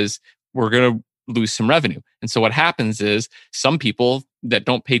about was we're going to lose some revenue. And so what happens is some people that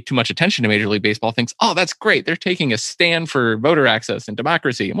don't pay too much attention to Major League Baseball thinks, oh, that's great. They're taking a stand for voter access and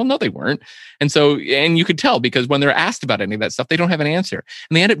democracy. Well, no, they weren't. And you could tell, because when they're asked about any of that stuff, they don't have an answer.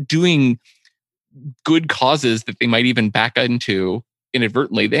 And they end up doing good causes that they might even back into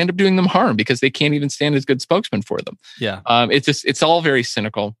inadvertently. They end up doing them harm because they can't even stand as good spokesmen for them. Yeah. It's all very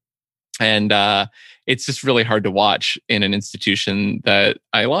cynical. And it's just really hard to watch in an institution that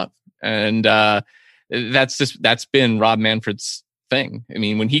I love. And that's been Rob Manfred's thing. I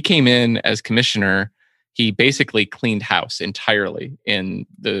mean, when he came in as commissioner, he basically cleaned house entirely in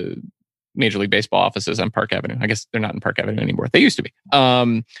the Major League Baseball offices on Park Avenue. I guess they're not in Park Avenue anymore. They used to be.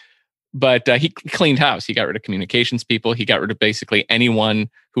 But he cleaned house. He got rid of communications people. He got rid of basically anyone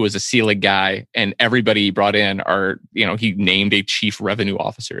who was a C-League guy, and everybody he brought in are, he named a chief revenue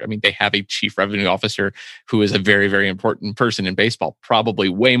officer. I mean, they have a chief revenue officer who is a very, very important person in baseball, probably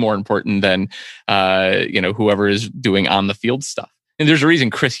way more important than, whoever is doing on the field stuff. And there's a reason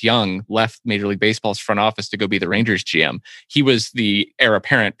Chris Young left Major League Baseball's front office to go be the Rangers GM. He was the heir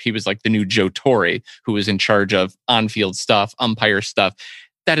apparent. He was like the new Joe Torre, who was in charge of on-field stuff, umpire stuff.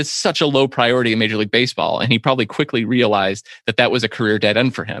 That is such a low priority in Major League Baseball. And he probably quickly realized that was a career dead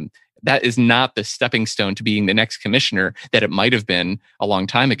end for him. That is not the stepping stone to being the next commissioner that it might have been a long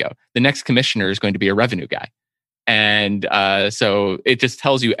time ago. The next commissioner is going to be a revenue guy. And so it just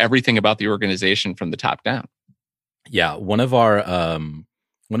tells you everything about the organization from the top down. Yeah, one of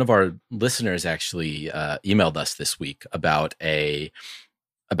our listeners actually emailed us this week about a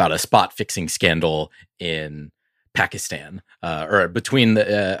spot fixing scandal in Pakistan, or between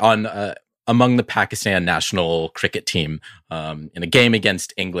among the Pakistan national cricket team in a game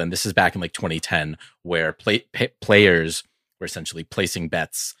against England. This is back in like 2010, where players were essentially placing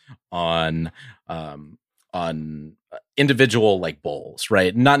bets on individual like bowls,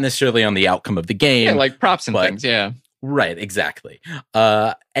 right? Not necessarily on the outcome of the game. Yeah, like props and things, yeah. Right, exactly.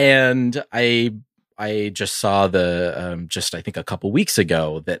 And I just saw I think a couple weeks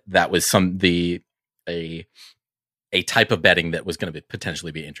ago that was a type of betting that was going to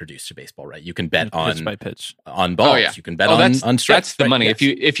potentially be introduced to baseball, right? You can bet on pitch by pitch on balls. Oh, yeah. You can bet on strikes. That's the right? money. Yes.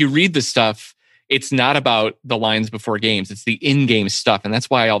 If you read the stuff, it's not about the lines before games. It's the in-game stuff. And that's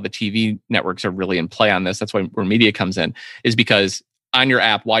why all the TV networks are really in play on this. That's where media comes in, is because on your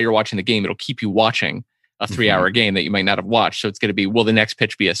app, while you're watching the game, it'll keep you watching a 3-hour game that you might not have watched. So it's going to be, will the next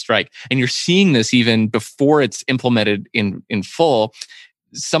pitch be a strike? And you're seeing this even before it's implemented in full.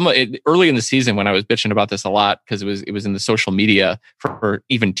 Early in the season, when I was bitching about this a lot, because it was in the social media for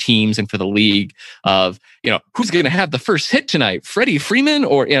even teams and for the league of, who's going to have the first hit tonight, Freddie Freeman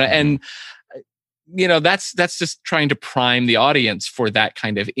that's just trying to prime the audience for that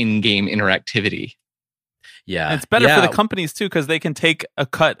kind of in-game interactivity. Yeah. And it's better for the companies too, because they can take a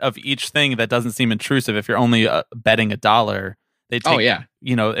cut of each thing that doesn't seem intrusive. If you're only betting $1, they take,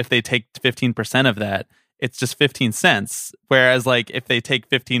 if they take 15% of that, it's just 15 cents. Whereas like if they take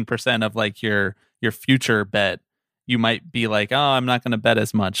 15% of like your future bet, you might be like, oh, I'm not going to bet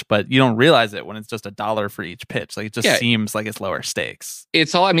as much, but you don't realize it when it's just $1 for each pitch. Like it just seems like it's lower stakes.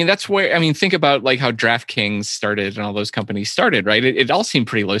 It's all, that's where, think about like how DraftKings started and all those companies started, right? It all seemed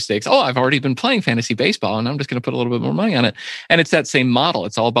pretty low stakes. Oh, I've already been playing fantasy baseball and I'm just going to put a little bit more money on it. And it's that same model.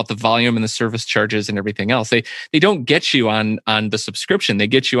 It's all about the volume and the service charges and everything else. They don't get you on the subscription. They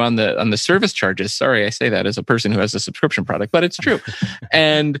get you on the service charges. Sorry, I say that as a person who has a subscription product, but it's true.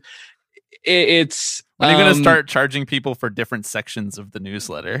 And it's, when are you going to start charging people for different sections of the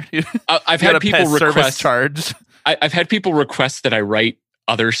newsletter? I've had people request charge. I've had people request that I write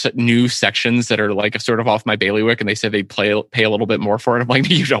other new sections that are like sort of off my bailiwick, and they say they pay a little bit more for it. I'm like,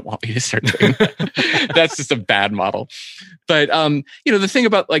 you don't want me to start doing that. That's just a bad model. But the thing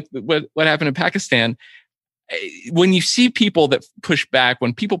about like what happened in Pakistan, when you see people that push back,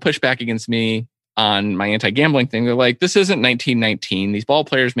 when people push back against me on my anti-gambling thing, they're like, this isn't 1919. These ball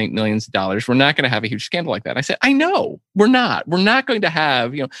players make millions of dollars. We're not going to have a huge scandal like that. I said, I know we're not. We're not going to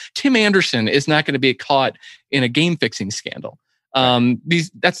have, Tim Anderson is not going to be caught in a game fixing scandal.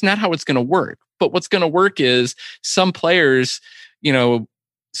 That's not how it's going to work. But what's going to work is some players, soon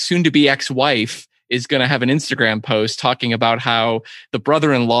to be ex-wife is going to have an Instagram post talking about how the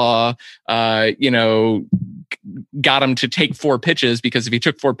brother-in-law, got him to take 4 pitches because if he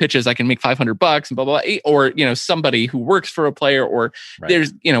took 4 pitches, I can make $500 and blah, blah, blah. Or, somebody who works for a player, or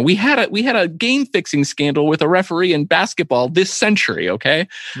there's, we had a game fixing scandal with a referee in basketball this century. Okay.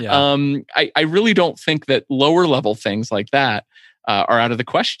 Yeah. I really don't think that lower level things like that are out of the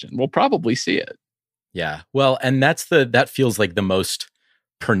question. We'll probably see it. Yeah. Well, and that feels like the most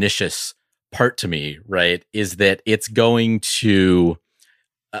pernicious part to me, right? Is that it's going to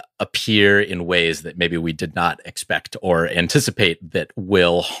appear in ways that maybe we did not expect or anticipate that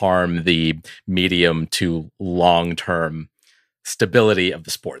will harm the medium to long-term stability of the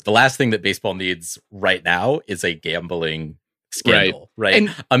sport. The last thing that baseball needs right now is a gambling scandal, right?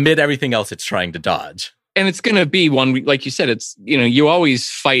 And amid everything else it's trying to dodge. And it's going to be one, like you said, it's, you always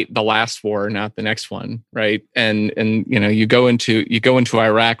fight the last war, not the next one, right? And you go into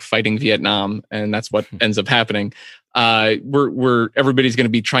Iraq fighting Vietnam, and that's what ends up happening. Everybody's going to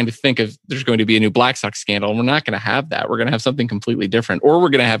be trying to think if there's going to be a new Black Sox scandal, and we're not going to have that. We're going to have something completely different, or we're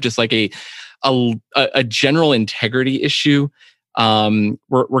going to have just like a general integrity issue.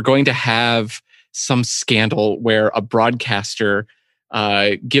 We're going to have some scandal where a broadcaster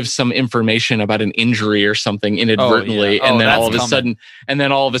gives some information about an injury or something inadvertently, and then all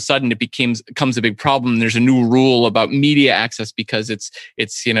of a sudden it becomes a big problem. There's a new rule about media access because it's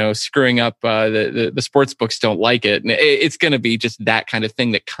screwing up the sports books don't like it, and it's going to be just that kind of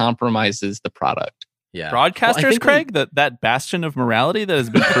thing that compromises the product. Yeah, Broadcasters, Craig, that bastion of morality that has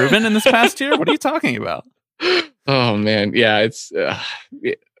been proven in this past year. What are you talking about? Oh man, yeah, it's.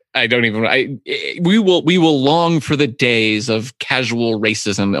 I don't even. We will long for the days of casual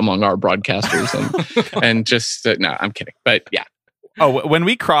racism among our broadcasters, and just no, I'm kidding. But yeah. Oh, when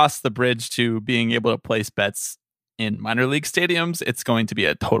we cross the bridge to being able to place bets in minor league stadiums, it's going to be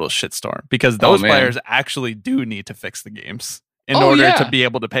a total shitstorm because those players actually do need to fix the games in order to be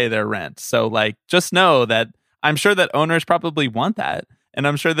able to pay their rent. So, like, just know that I'm sure that owners probably want that. And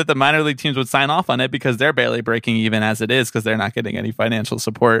I'm sure that the minor league teams would sign off on it because they're barely breaking even as it is because they're not getting any financial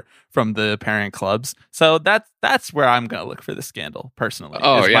support from the parent clubs. So that's where I'm going to look for the scandal personally.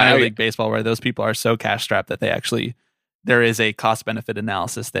 Minor league baseball, where those people are so cash strapped that there is a cost benefit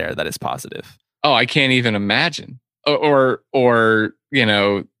analysis there that is positive. Oh, I can't even imagine. Or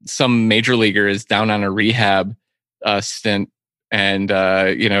some major leaguer is down on a rehab stint, and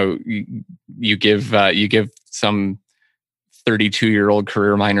you give some 32-year-old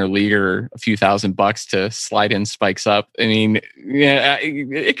career minor leaguer a few $1,000 to slide in spikes up. I mean, yeah,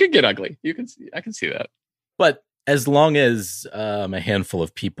 it could get ugly. I can see that. But as long as a handful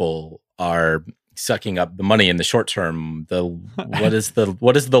of people are sucking up the money in the short term, what is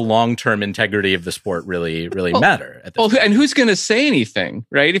the long-term integrity of the sport really matter? At this point? And who's going to say anything,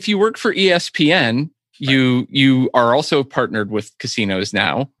 right? If you work for ESPN, you are also partnered with casinos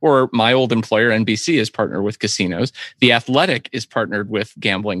now, or my old employer NBC is partnered with casinos. The Athletic is partnered with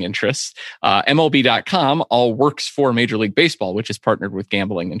gambling interests. MLB.com all works for Major League Baseball, which is partnered with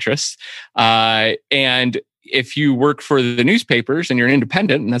gambling interests. And if you work for the newspapers and you're an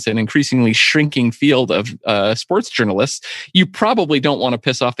independent, and that's an increasingly shrinking field of sports journalists, you probably don't want to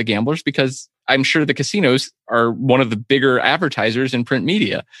piss off the gamblers because I'm sure the casinos are one of the bigger advertisers in print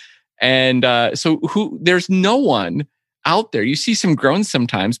media. And so there's no one out there. You see some groans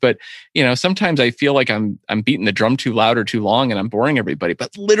sometimes, but sometimes I feel like I'm beating the drum too loud or too long and I'm boring everybody, but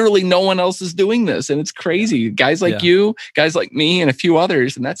literally no one else is doing this. And it's crazy. Guys like you, guys like me, and a few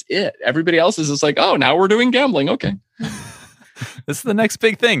others, and that's it. Everybody else is just like, oh, now we're doing gambling. Okay. This is the next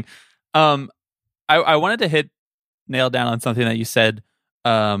big thing. I wanted to nail down on something that you said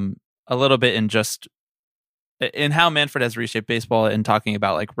a little bit in how Manfred has reshaped baseball and talking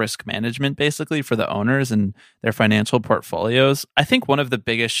about like risk management basically for the owners and their financial portfolios. I think one of the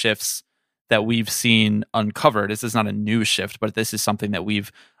biggest shifts that we've seen uncovered, this is not a new shift, but this is something that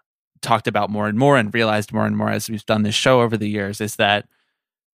we've talked about more and more and realized more and more as we've done this show over the years, is that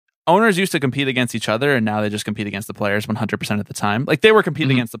owners used to compete against each other and now they just compete against the players 100% of the time. Like they were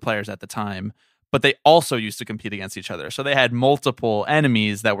competing against the players at the time, but they also used to compete against each other. So they had multiple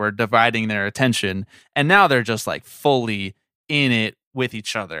enemies that were dividing their attention. And now they're just like fully in it with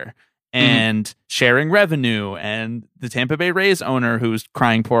each other and sharing revenue. And the Tampa Bay Rays owner, who's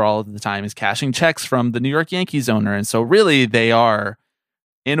crying poor all of the time, is cashing checks from the New York Yankees owner. And so really they are,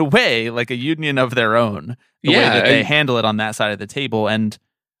 in a way, like a union of their own, the way that they handle it on that side of the table. And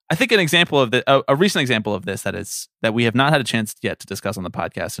I think an example of a recent example of this that we have not had a chance yet to discuss on the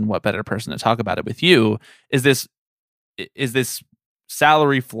podcast, and what better person to talk about it with you, is this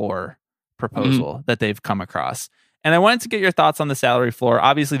salary floor proposal that they've come across. And I wanted to get your thoughts on the salary floor.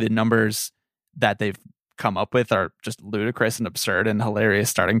 Obviously, the numbers that they've come up with are just ludicrous and absurd and hilarious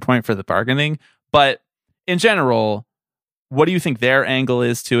starting point for the bargaining. But in general, what do you think their angle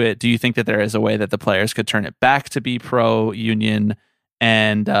is to it? Do you think that there is a way that the players could turn it back to be pro-union?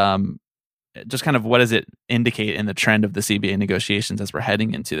 And just kind of what does it indicate in the trend of the CBA negotiations as we're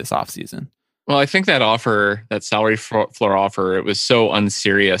heading into this offseason? Well, I think that salary floor offer, it was so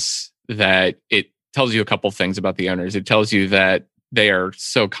unserious that it tells you a couple things about the owners. It tells you that they are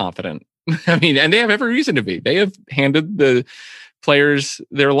so confident. I mean, and they have every reason to be. They have handed the players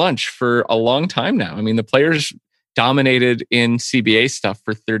their lunch for a long time now. I mean, the players dominated in CBA stuff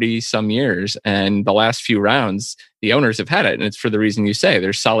for 30 some years. And the last few rounds, the owners have had it. And it's for the reason you say.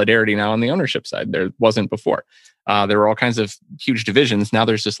 There's solidarity now on the ownership side. There wasn't before. There were all kinds of huge divisions. Now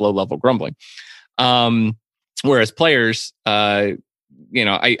there's just low-level grumbling. Whereas players, I'm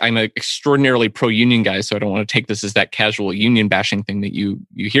an extraordinarily pro-union guy, so I don't want to take this as that casual union bashing thing that you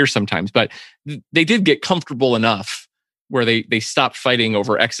hear sometimes. But they did get comfortable enough where they stopped fighting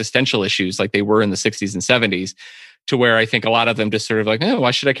over existential issues like they were in the 60s and 70s, to where I think a lot of them just sort of like, oh,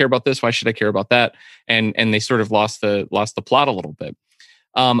 why should I care about this? Why should I care about that? And they sort of lost the plot a little bit.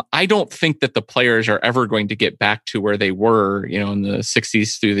 I don't think that the players are ever going to get back to where they were, in the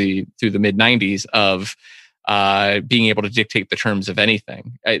 60s through the mid 90s of being able to dictate the terms of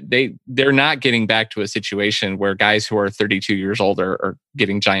anything. They're not getting back to a situation where guys who are 32 years old are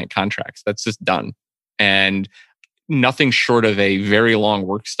getting giant contracts. That's just done. And nothing short of a very long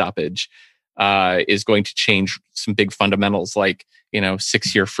work stoppage is going to change some big fundamentals like,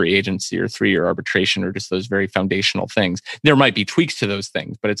 6-year free agency or 3-year arbitration or just those very foundational things. There might be tweaks to those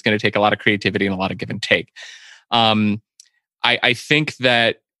things, but it's going to take a lot of creativity and a lot of give and take. I think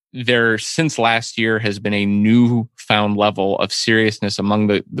that there, since last year, has been a newfound level of seriousness among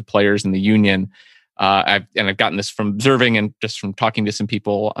the players in the union. I've gotten this from observing and just from talking to some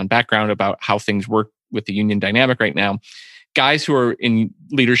people on background about how things work with the union dynamic right now. Guys who are in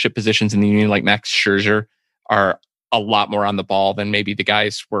leadership positions in the union, like Max Scherzer, are a lot more on the ball than maybe the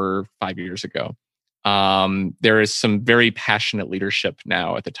guys were 5 years ago. There is some very passionate leadership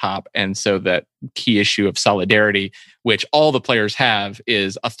now at the top. And so that key issue of solidarity, which all the players have,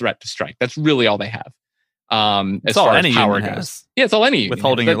 is a threat to strike. That's really all they have. As far as power goes. Yeah, it's all any union.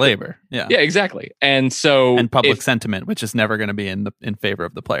 Withholding your labor. Yeah. Yeah, exactly. And so public sentiment, which is never going to be in favor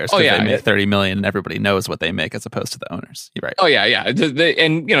of the players. Oh, yeah. They make $30 million and everybody knows what they make as opposed to the owners. You're right. Oh, yeah, yeah.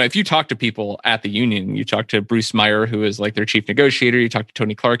 And if you talk to people at the union, you talk to Bruce Meyer, who is like their chief negotiator, you talk to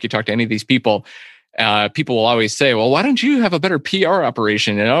Tony Clark, you talk to any of these people, people will always say, well, why don't you have a better PR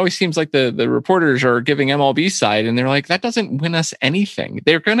operation? And it always seems like the reporters are giving MLB side, and they're like, that doesn't win us anything.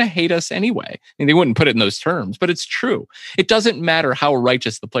 They're going to hate us anyway. And they wouldn't put it in those terms, but it's true. It doesn't matter how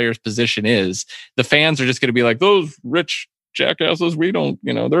righteous the player's position is. The fans are just going to be like, those rich jackasses, we don't,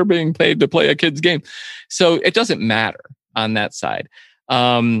 they're being paid to play a kid's game. So it doesn't matter on that side.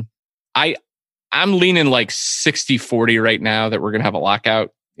 I'm leaning like 60-40 right now that we're going to have a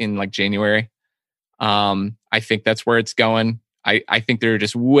lockout in like January. I think that's where it's going. I think there are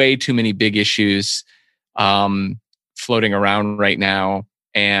just way too many big issues floating around right now,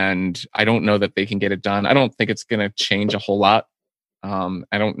 and I don't know that they can get it done. I don't think it's going to change a whole lot.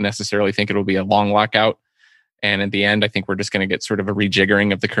 I don't necessarily think it'll be a long lockout. And at the end, I think we're just going to get sort of a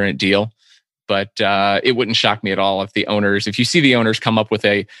rejiggering of the current deal. But it wouldn't shock me at all if you see the owners come up with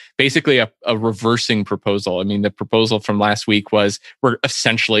basically a reversing proposal. I mean, the proposal from last week was we're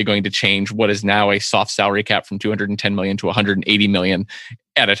essentially going to change what is now a soft salary cap from $210 million to $180 million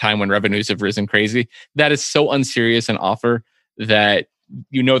at a time when revenues have risen crazy. That is so unserious an offer that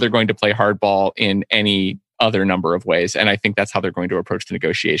they're going to play hardball in any other number of ways. And I think that's how they're going to approach the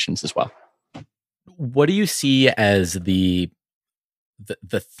negotiations as well. What do you see as the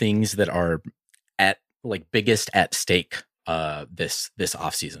things that are biggest at stake this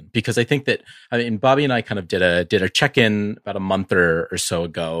offseason? Because I think that Bobby and I kind of did a check-in about a month or so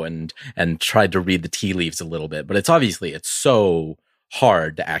ago and tried to read the tea leaves a little bit, but it's so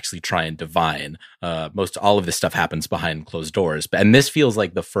hard to actually try and divine. Most all of this stuff happens behind closed doors, and this feels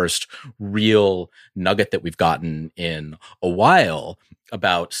like the first real nugget that we've gotten in a while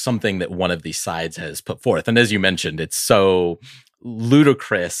about something that one of these sides has put forth. And as you mentioned, it's so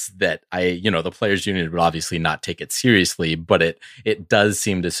ludicrous that the players union would obviously not take it seriously, but it does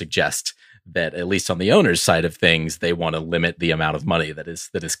seem to suggest that at least on the owner's side of things, they want to limit the amount of money that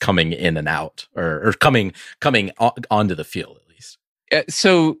is coming in and out or coming onto the field at least.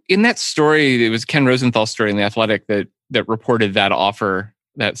 So in that story, it was Ken Rosenthal's story in The Athletic that reported that offer,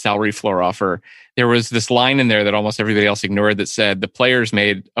 that salary floor offer. There was this line in there that almost everybody else ignored that said the players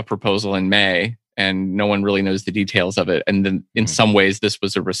made a proposal in May and no one really knows the details of it. And then in some ways, this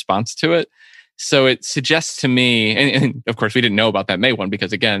was a response to it. So it suggests to me, and of course, we didn't know about that May one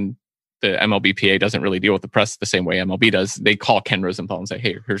because, again, the MLBPA doesn't really deal with the press the same way MLB does. They call Ken Rosenthal and say,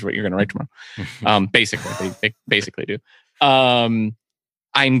 hey, here's what you're going to write tomorrow. Basically, they basically do.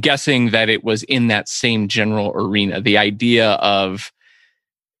 I'm guessing that it was in that same general arena. The idea of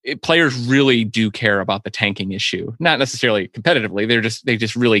players really do care about the tanking issue, not necessarily competitively. They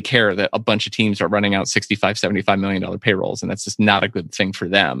just really care that a bunch of teams are running out $65, $75 million payrolls, and that's just not a good thing for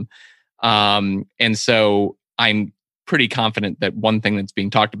them. And so I'm pretty confident that one thing that's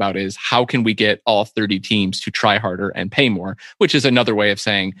being talked about is how can we get all 30 teams to try harder and pay more, which is another way of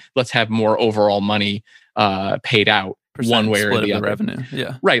saying let's have more overall money paid out. One way or the other. Revenue.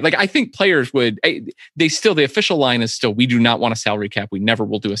 Yeah. Right. Like I think players would, the official line is still, we do not want a salary cap. We never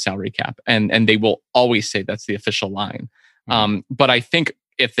will do a salary cap. And they will always say that's the official line. But I think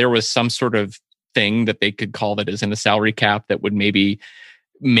if there was some sort of thing that they could call that isn't a salary cap that would maybe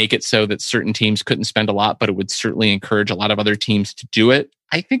make it so that certain teams couldn't spend a lot, but it would certainly encourage a lot of other teams to do it,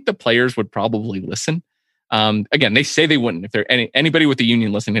 I think the players would probably listen. Again, they say they wouldn't. If anybody with the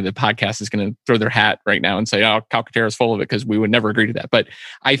union listening to the podcast is going to throw their hat right now and say, "Oh, Calcaterra is full of it," because we would never agree to that. But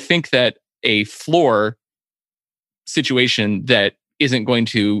I think that a floor situation that isn't going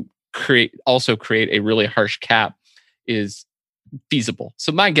to create a really harsh cap is feasible.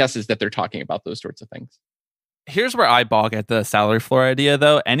 So my guess is that they're talking about those sorts of things. Here's where I balk at the salary floor idea,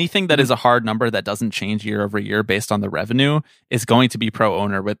 though. Anything that is a hard number that doesn't change year over year based on the revenue is going to be pro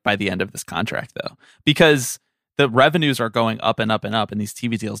owner by the end of this contract, though, because the revenues are going up and up and up, and these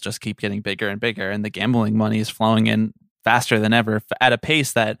TV deals just keep getting bigger and bigger, and the gambling money is flowing in faster than ever at a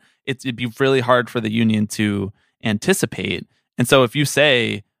pace that it'd be really hard for the union to anticipate. And so if you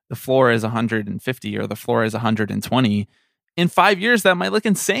say the floor is 150 or the floor is 120, in 5 years, that might look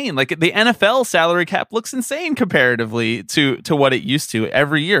insane. Like the NFL salary cap looks insane comparatively to what it used to.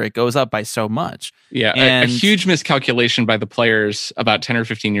 Every year it goes up by so much. Yeah, and a huge miscalculation by the players about 10 or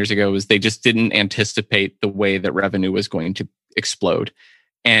 15 years ago was they just didn't anticipate the way that revenue was going to explode.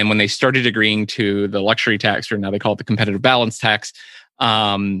 And when they started agreeing to the luxury tax, or now they call it the competitive balance tax,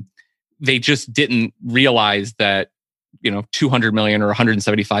 they just didn't realize that 200 million or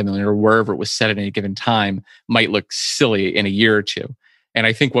 175 million or wherever it was set at any given time might look silly in a year or two. And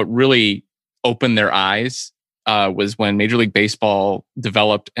I think what really opened their eyes was when Major League Baseball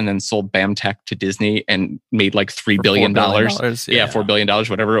developed and then sold BAMTech to Disney and made like $3 billion. $4 billion,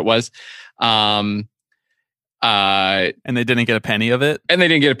 whatever it was. And they didn't get a penny of it.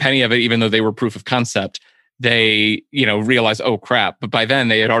 Even though they were proof of concept. They, realized, oh crap. But by then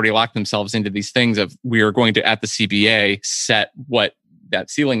they had already locked themselves into these things of, we are going to, at the CBA, set what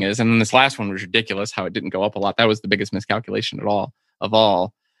that ceiling is. And then this last one was ridiculous, how it didn't go up a lot. That was the biggest miscalculation of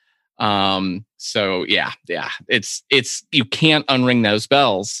all. So yeah. It's you can't unring those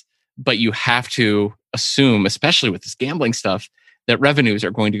bells, but you have to assume, especially with this gambling stuff, that revenues are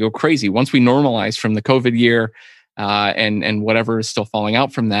going to go crazy. Once we normalize from the COVID year, and whatever is still falling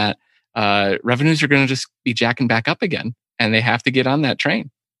out from that, revenues are going to just be jacking back up again, and they have to get on that train.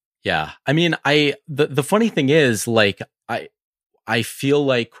 Yeah. I mean, the funny thing is, like, I feel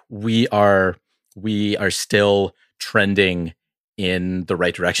like we are still trending in the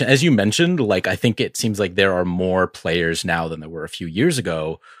right direction. As you mentioned, like, I think it seems like there are more players now than there were a few years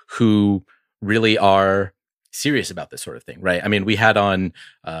ago who really are serious about this sort of thing, right? I mean, we had on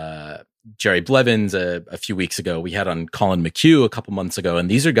Jerry Blevins a few weeks ago. We had on Colin McHugh a couple months ago, and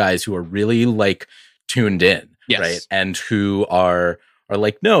these are guys who are really like tuned in, yes, right? And who are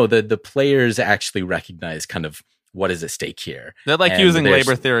like, no, the players actually recognize kind of what is at stake here. They're like using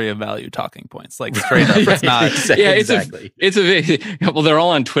labor theory of value talking points, like straight up. It's not. Exactly. Well, they're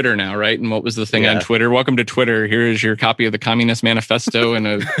all on Twitter now, right? And what was the thing on Twitter? Welcome to Twitter. Here is your copy of the Communist Manifesto and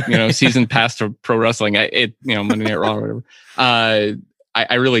a season pass to pro wrestling. Monday Night Raw or whatever.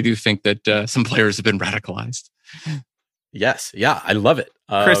 I really do think that some players have been radicalized. Yes. Yeah. I love it.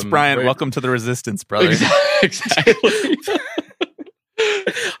 Chris Bryant, welcome to the resistance, brother. Exactly.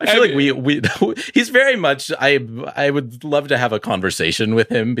 I feel like he's very much, I would love to have a conversation with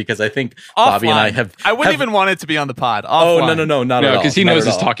him, because I think Bobby and I wouldn't even want it to be on the pod. Offline. Oh, no, not at all. Because he knows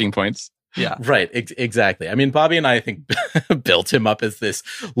his talking points. Yeah. Right. Exactly. I mean, Bobby and I think built him up as this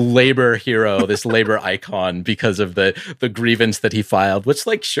labor hero, this labor icon, because of the grievance that he filed, which,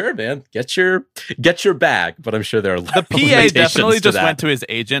 like, sure, man, get your bag. But I'm sure there are the PA definitely just went to his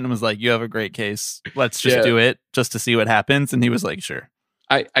agent and was like, you have a great case. Let's just do it just to see what happens. And he was like, sure.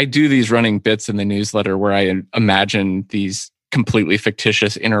 I do these running bits in the newsletter where I imagine these completely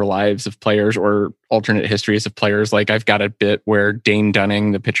fictitious inner lives of players or alternate histories of players. Like, I've got a bit where Dane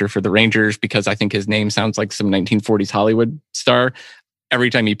Dunning, the pitcher for the Rangers, because I think his name sounds like some 1940s Hollywood star, every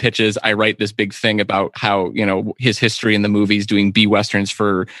time he pitches, I write this big thing about how, his history in the movies doing B Westerns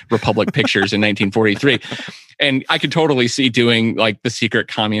for Republic Pictures in 1943. And I could totally see doing like the secret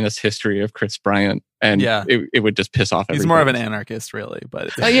communist history of Chris Bryant. And it would just piss off everybody. He's more of an anarchist, really.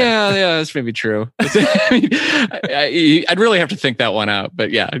 But yeah, that's maybe true. I'd really have to think that one out.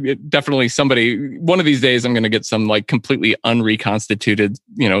 But yeah, definitely one of these days I'm going to get some like completely unreconstituted,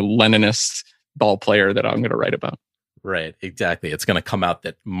 Leninist ball player that I'm going to write about. Right, exactly. It's going to come out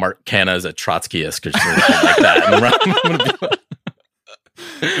that Mark Canna is a Trotskyist or something like that.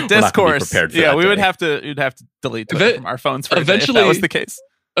 Discourse. You'd have to delete Twitter from our phones for eventually, if that was the case.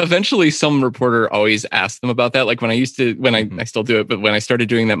 Eventually, some reporter always asked them about that. Like when I still do it, but when I started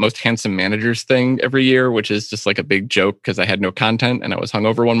doing that most handsome managers thing every year, which is just like a big joke because I had no content and I was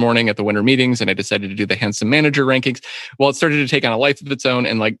hungover one morning at the winter meetings and I decided to do the handsome manager rankings. Well, it started to take on a life of its own.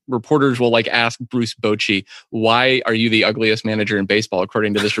 And like reporters will like ask Bruce Bochy, why are you the ugliest manager in baseball,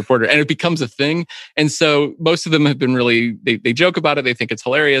 according to this reporter? And it becomes a thing. And so most of them have been really, they joke about it. They think it's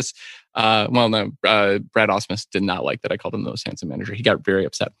hilarious. Brad Ausmus did not like that I called him the most handsome manager. He got very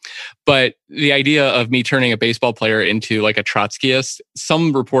upset. But the idea of me turning a baseball player into like a Trotskyist,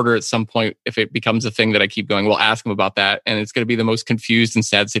 some reporter at some point, if it becomes a thing that I keep going, will ask him about that. And it's going to be the most confused and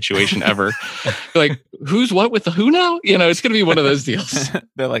sad situation ever. Like, who's what with the who now? You know, it's going to be one of those deals.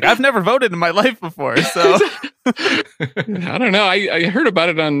 They're like, I've never voted in my life before. So I don't know. I heard about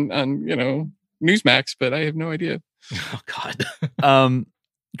it on Newsmax, but I have no idea. Oh, God.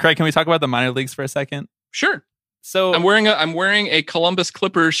 Craig, can we talk about the minor leagues for a second? Sure. So I'm wearing a Columbus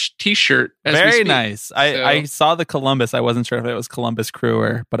Clippers t-shirt. Very nice. I saw the Columbus. I wasn't sure if it was Columbus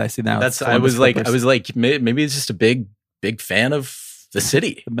Crew but I see now. I was like, maybe it's just a big fan of the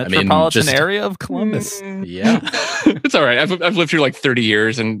city, the metropolitan area of Columbus. Yeah, it's all right. I've lived here like 30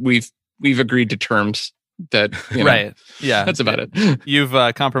 years, and we've agreed to terms that right. Yeah, that's about it. You've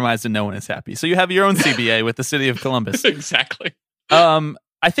compromised, and no one is happy. So you have your own CBA with the city of Columbus. Exactly.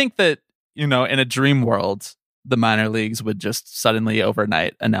 I think that, in a dream world, the minor leagues would just suddenly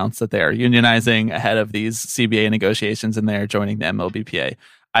overnight announce that they are unionizing ahead of these CBA negotiations and they are joining the MLBPA.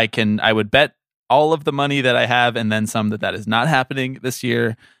 I would bet all of the money that I have and then some that is not happening this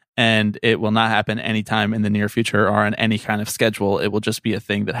year, and it will not happen anytime in the near future or on any kind of schedule. It will just be a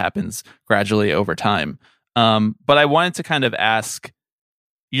thing that happens gradually over time. But I wanted to kind of ask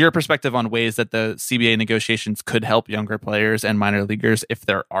your perspective on ways that the CBA negotiations could help younger players and minor leaguers, if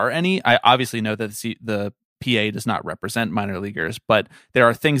there are any. I obviously know that the PA does not represent minor leaguers, but there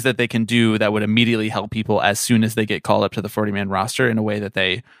are things that they can do that would immediately help people as soon as they get called up to the 40-man roster in a way that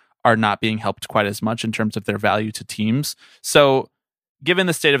they are not being helped quite as much in terms of their value to teams. So given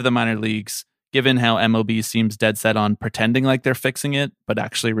the state of the minor leagues, given how MLB seems dead set on pretending like they're fixing it, but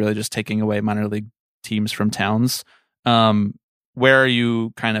actually really just taking away minor league teams from towns, where are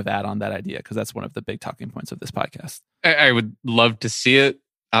you kind of at on that idea? Because that's one of the big talking points of this podcast. I would love to see it.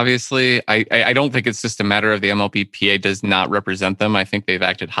 Obviously, I don't think it's just a matter of the MLBPA does not represent them. I think they've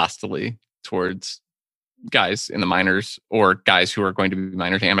acted hostilely towards guys in the minors or guys who are going to be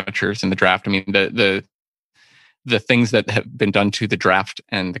minors, amateurs in the draft. I mean, the things that have been done to the draft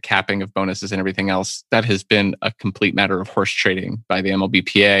and the capping of bonuses and everything else, that has been a complete matter of horse trading by the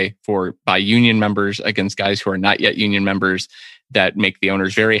MLBPA by union members against guys who are not yet union members, that make the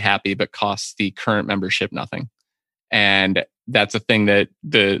owners very happy but costs the current membership nothing. And that's a thing that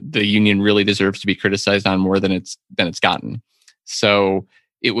the union really deserves to be criticized on more than it's gotten. So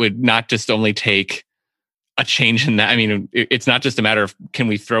it would not just only take a change in that. I mean, it's not just a matter of, can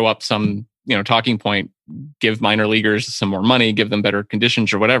we throw up some talking point, give minor leaguers some more money, give them better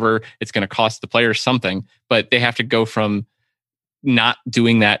conditions or whatever. It's going to cost the players something, but they have to go from not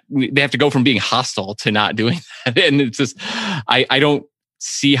doing that. They have to go from being hostile to not doing that. And it's just, I don't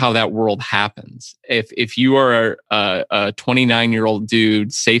see how that world happens. If you are a 29-year-old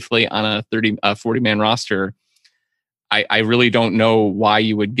dude safely on a 40-man roster, I really don't know why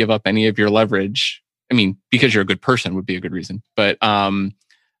you would give up any of your leverage. I mean, because you're a good person would be a good reason, but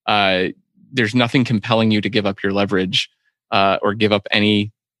there's nothing compelling you to give up your leverage or give up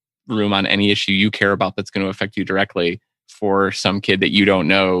any room on any issue you care about that's going to affect you directly for some kid that you don't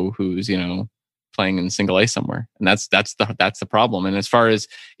know who's playing in single A somewhere. And that's the problem. And as far as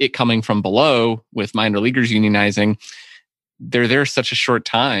it coming from below with minor leaguers unionizing, they're there such a short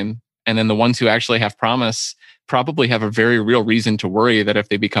time, and then the ones who actually have promise probably have a very real reason to worry that if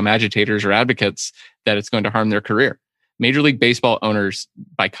they become agitators or advocates, that it's going to harm their career. Major League Baseball owners,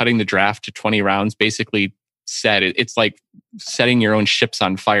 by cutting the draft to 20 rounds, basically said it's like setting your own ships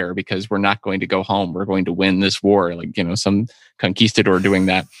on fire because we're not going to go home. We're going to win this war. Like, some conquistador doing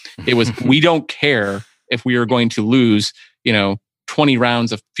that. It was, we don't care if we are going to lose, 20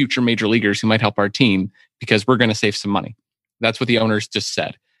 rounds of future major leaguers who might help our team because we're going to save some money. That's what the owners just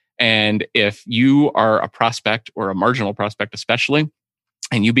said. And if you are a prospect or a marginal prospect, especially,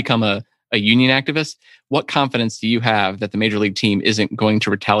 and you become a union activist, what confidence do you have that the major league team isn't going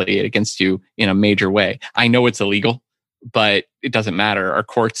to retaliate against you in a major way? I know it's illegal, but it doesn't matter. Our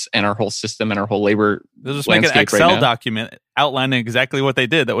courts and our whole system and our whole labor they'll just make an Excel document outlining exactly what they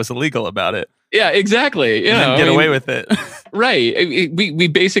did that was illegal about it. Yeah, exactly. Get away with it. Right. We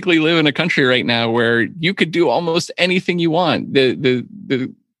basically live in a country right now where you could do almost anything you want.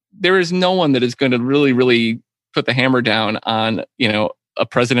 There is no one that is going to really, really put the hammer down on, a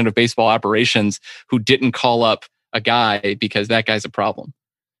president of baseball operations who didn't call up a guy because that guy's a problem.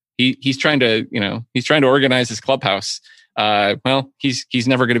 He's trying to organize his clubhouse. He's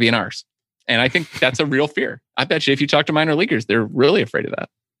never going to be in ours. And I think that's a real fear. I bet you if you talk to minor leaguers, they're really afraid of that.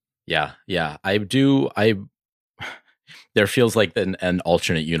 Yeah. there feels like an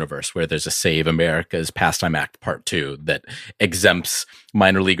alternate universe where there's a Save America's Pastime Act Part 2 that exempts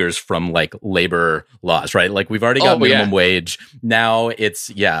minor leaguers from like labor laws, right? Like we've already got minimum wage. Now it's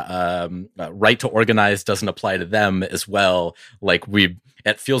right to organize doesn't apply to them as well. Like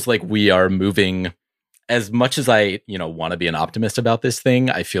it feels like we are moving. As much as I, want to be an optimist about this thing,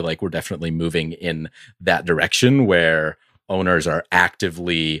 I feel like we're definitely moving in that direction where owners are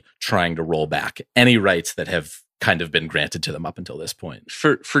actively trying to roll back any rights that have kind of been granted to them up until this point.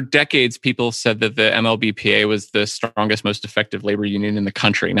 For decades, people said that the MLBPA was the strongest, most effective labor union in the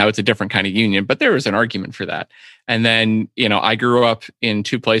country. Now it's a different kind of union, but there was an argument for that. And then, I grew up in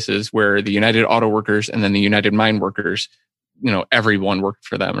two places where the United Auto Workers and then the United Mine Workers, everyone worked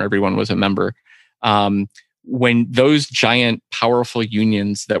for them, or everyone was a member. When those giant, powerful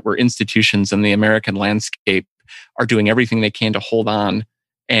unions that were institutions in the American landscape are doing everything they can to hold on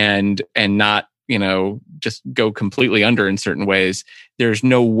and not, just go completely under in certain ways, there's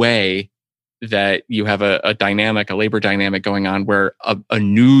no way that you have a labor dynamic going on where a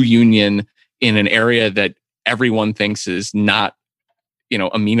new union in an area that everyone thinks is not,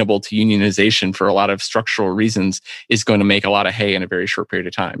 amenable to unionization for a lot of structural reasons is going to make a lot of hay in a very short period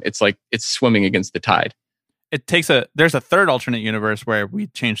of time. It's like it's swimming against the tide. There's a third alternate universe where we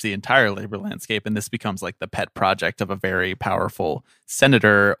change the entire labor landscape, and this becomes like the pet project of a very powerful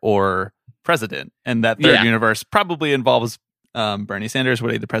senator or president. And that third universe probably involves Bernie Sanders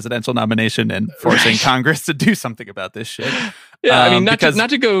winning the presidential nomination and forcing Congress to do something about this shit. Yeah, I mean, not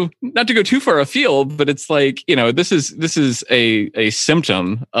to go too far afield, but it's like, this is a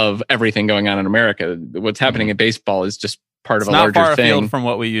symptom of everything going on in America. What's happening in baseball is just part of a larger thing. Not far afield from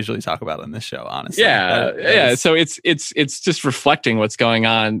what we usually talk about on this show, honestly. Yeah. So it's just reflecting what's going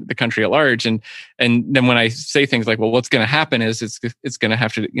on in the country at large. And then when I say things like, well, what's going to happen is it's going to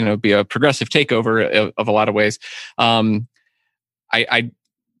have to, be a progressive takeover of a lot of ways. I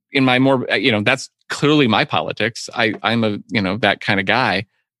in my more, that's clearly my politics. I'm a, that kind of guy,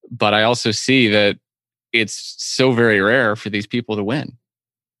 but I also see that it's so very rare for these people to win.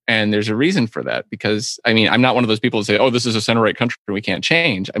 And there's a reason for that, because I'm not one of those people who say, oh, this is a center right country we can't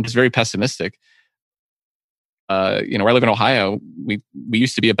change. I'm just very pessimistic. Where I live in Ohio, we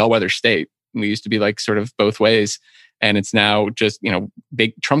used to be a bellwether state. We used to be like sort of both ways. And it's now just,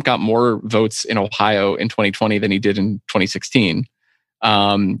 Trump got more votes in Ohio in 2020 than he did in 2016.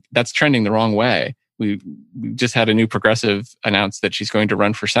 That's trending the wrong way. We just had a new progressive announce that she's going to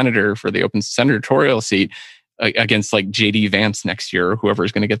run for senator for the open senatorial seat against like JD Vance next year, or whoever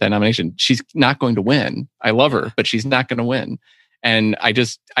is going to get that nomination. She's not going to win. I love her, but she's not going to win. And I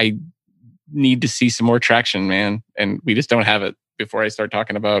need to see some more traction, man. And we just don't have it before I start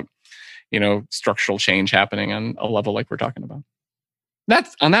talking about, structural change happening on a level like we're talking about.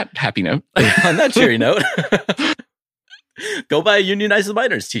 That's on that happy note. On that cheery note. Go buy a Unionize the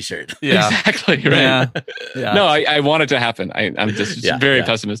Miners t-shirt. Yeah, exactly. Right. Yeah. No, I want it to happen. I'm just very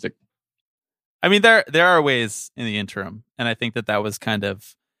pessimistic. I mean, there are ways in the interim. And I think that was kind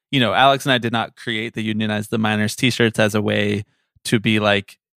of, Alex and I did not create the Unionize the Miners t-shirts as a way to be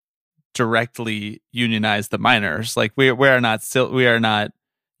like directly unionize the miners. Like we are not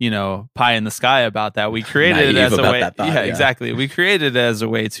pie in the sky about that. We created it as a way. Exactly. We created it as a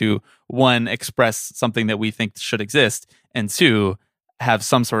way to, one, express something that we think should exist, and two, have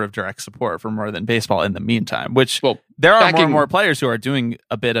some sort of direct support for More Than Baseball in the meantime, which there are more and more players who are doing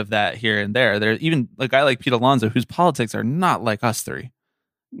a bit of that here and there. There's even a guy like Pete Alonso, whose politics are not like us three.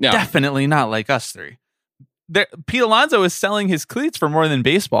 No. Definitely not like us three. Pete Alonso is selling his cleats for More Than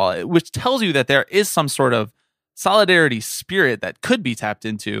Baseball, which tells you that there is some sort of solidarity spirit that could be tapped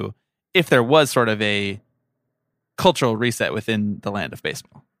into if there was sort of a cultural reset within the land of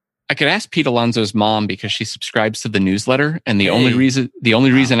baseball. I could ask Pete Alonso's mom, because she subscribes to the newsletter, and the only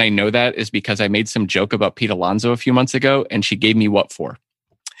reason I know that is because I made some joke about Pete Alonso a few months ago, and she gave me what for.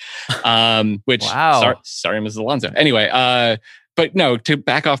 Which sorry, Mrs. Alonso. Anyway, but no, to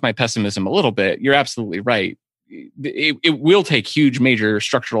back off my pessimism a little bit, you're absolutely right. It will take huge, major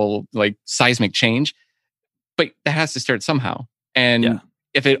structural, like seismic change, but that has to start somehow. And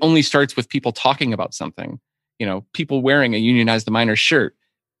if it only starts with people talking about something, people wearing a Unionize the Miners shirt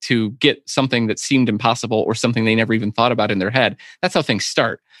to get something that seemed impossible or something they never even thought about in their head, that's how things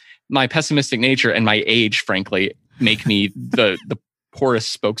start. My pessimistic nature and my age, frankly, make me the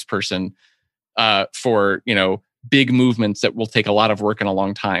poorest spokesperson for, big movements that will take a lot of work and a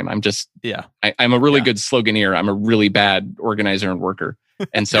long time. I'm just, I'm a really good sloganeer. I'm a really bad organizer and worker.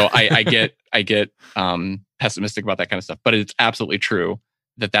 And so I get pessimistic about that kind of stuff, but it's absolutely true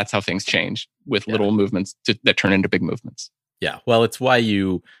that that's how things change with little movements that turn into big movements. Yeah. Well, it's why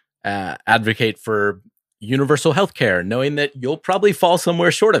you advocate for, universal healthcare, knowing that you'll probably fall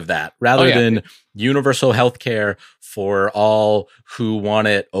somewhere short of that, rather than universal healthcare for all who want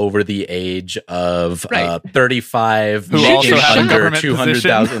it over the age of 35, who also have under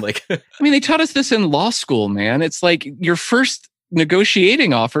 200,000. Like, I mean, they taught us this in law school, man. It's like your first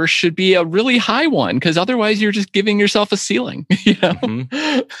negotiating offer should be a really high one, because otherwise you're just giving yourself a ceiling. You know,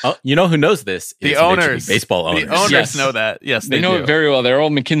 oh, you know who knows this? The Is owners, Major League Baseball owners. The owners know that. Yes, they know do. it very well. They're all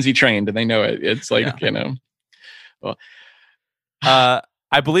McKinsey trained, and they know it. It's like you know. Well,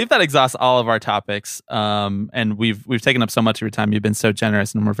 I believe that exhausts all of our topics. And we've taken up so much of your time. You've been so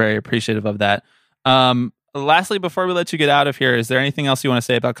generous, and we're very appreciative of that. Lastly, before we let you get out of here, is there anything else you want to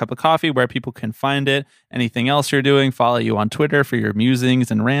say about Cup of Coffee, where people can find it? Anything else you're doing? Follow you on Twitter for your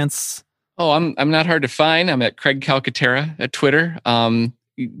musings and rants. Oh, I'm not hard to find. I'm at Craig Calcaterra at Twitter.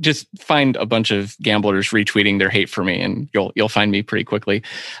 Just find a bunch of gamblers retweeting their hate for me, and you'll find me pretty quickly.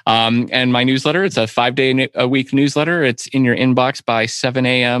 And my newsletter, it's a 5-day-a-week newsletter. It's in your inbox by 7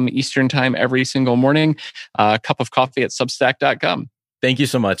 a.m. Eastern time every single morning. Cup of Coffee at Substack.com. Thank you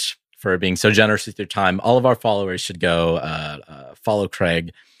so much for being so generous with your time. All of our followers should go follow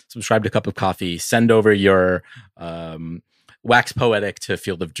Craig, subscribe to Cup of Coffee, send over your wax poetic to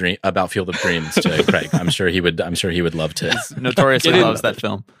Field of Dreams to Craig. I'm sure he would love to. Notoriously loves that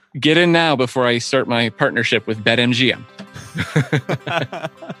film. Get in now before I start my partnership with BetMGM.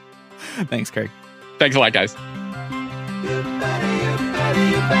 Thanks, Craig. Thanks a lot, guys.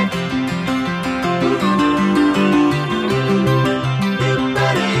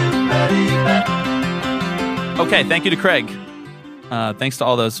 Okay, thank you to Craig. Thanks to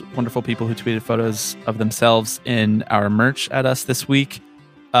all those wonderful people who tweeted photos of themselves in our merch at us this week.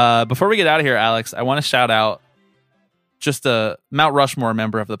 Before we get out of here, Alex, I want to shout out just a Mount Rushmore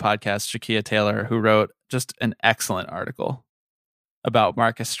member of the podcast, Shakia Taylor, who wrote just an excellent article about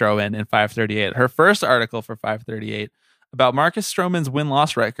Marcus Stroman in 538. Her first article for 538 about Marcus Stroman's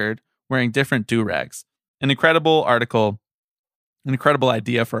win-loss record wearing different do-rags. An incredible article, an incredible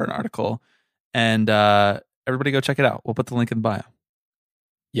idea for an article. And everybody go check it out. We'll put the link in the bio.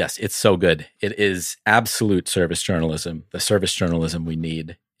 Yes, it's so good. It is absolute service journalism, the service journalism we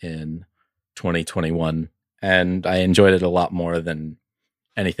need in 2021. And I enjoyed it a lot more than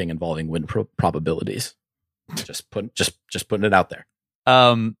anything involving win probabilities. Just putting it out there.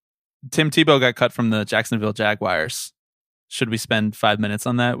 Tim Tebow got cut from the Jacksonville Jaguars. Should we spend 5 minutes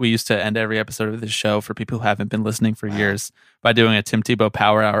on that? We used to end every episode of this show, for people who haven't been listening for years, by doing a Tim Tebow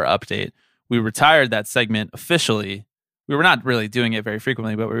Power Hour update. We retired that segment officially. We were not really doing it very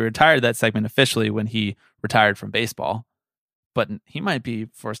frequently, but we retired that segment officially when he retired from baseball. But he might be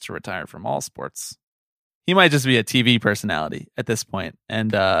forced to retire from all sports. He might just be a TV personality at this point,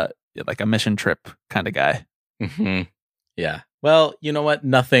 and like a mission trip kind of guy. Mm-hmm. Yeah. Well, you know what?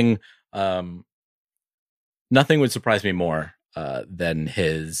 Nothing would surprise me more than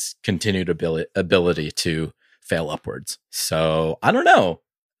his continued ability to fail upwards. So I don't know.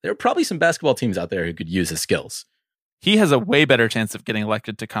 There are probably some basketball teams out there who could use his skills. He has a way better chance of getting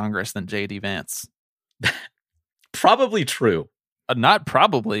elected to Congress than J.D. Vance. Probably true. Not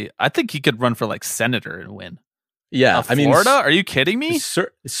probably. I think he could run for like senator and win. Yeah, Florida? Are you kidding me?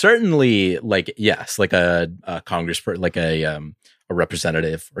 Certainly, like, yes, like a congressperson, like a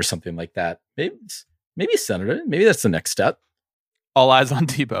representative or something like that. Maybe a senator. Maybe that's the next step. All eyes on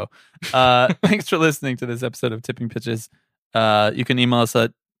Tebow. Thanks for listening to this episode of Tipping Pitches. You can email us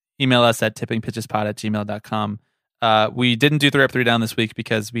at tippingpitchespod@gmail.com. We didn't do 3 Up 3 Down this week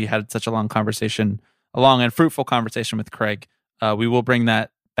because we had such a long and fruitful conversation with Craig. We will bring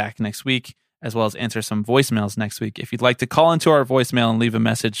that back next week, as well as answer some voicemails next week. If you'd like to call into our voicemail and leave a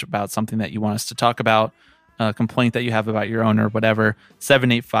message about something that you want us to talk about, a complaint that you have about your owner, whatever,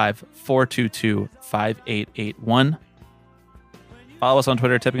 785-422-5881. Follow us on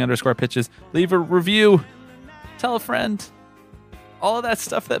Twitter, tipping_pitches. Leave a review. Tell a friend. All of that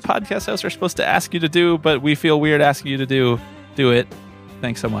stuff that podcast hosts are supposed to ask you to do, but we feel weird asking you to do it.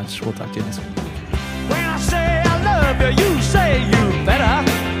 Thanks so much. We'll talk to you next week. When I say I love you, you say you better.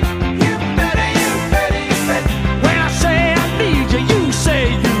 You better, you better, you better. When I say I need you, you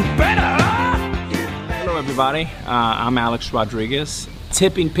say you better. Hello, everybody. I'm Alex Rodriguez.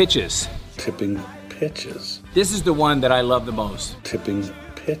 Tipping Pitches. Tipping Pitches. This is the one that I love the most. Tipping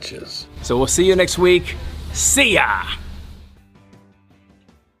Pitches. So we'll see you next week. See ya!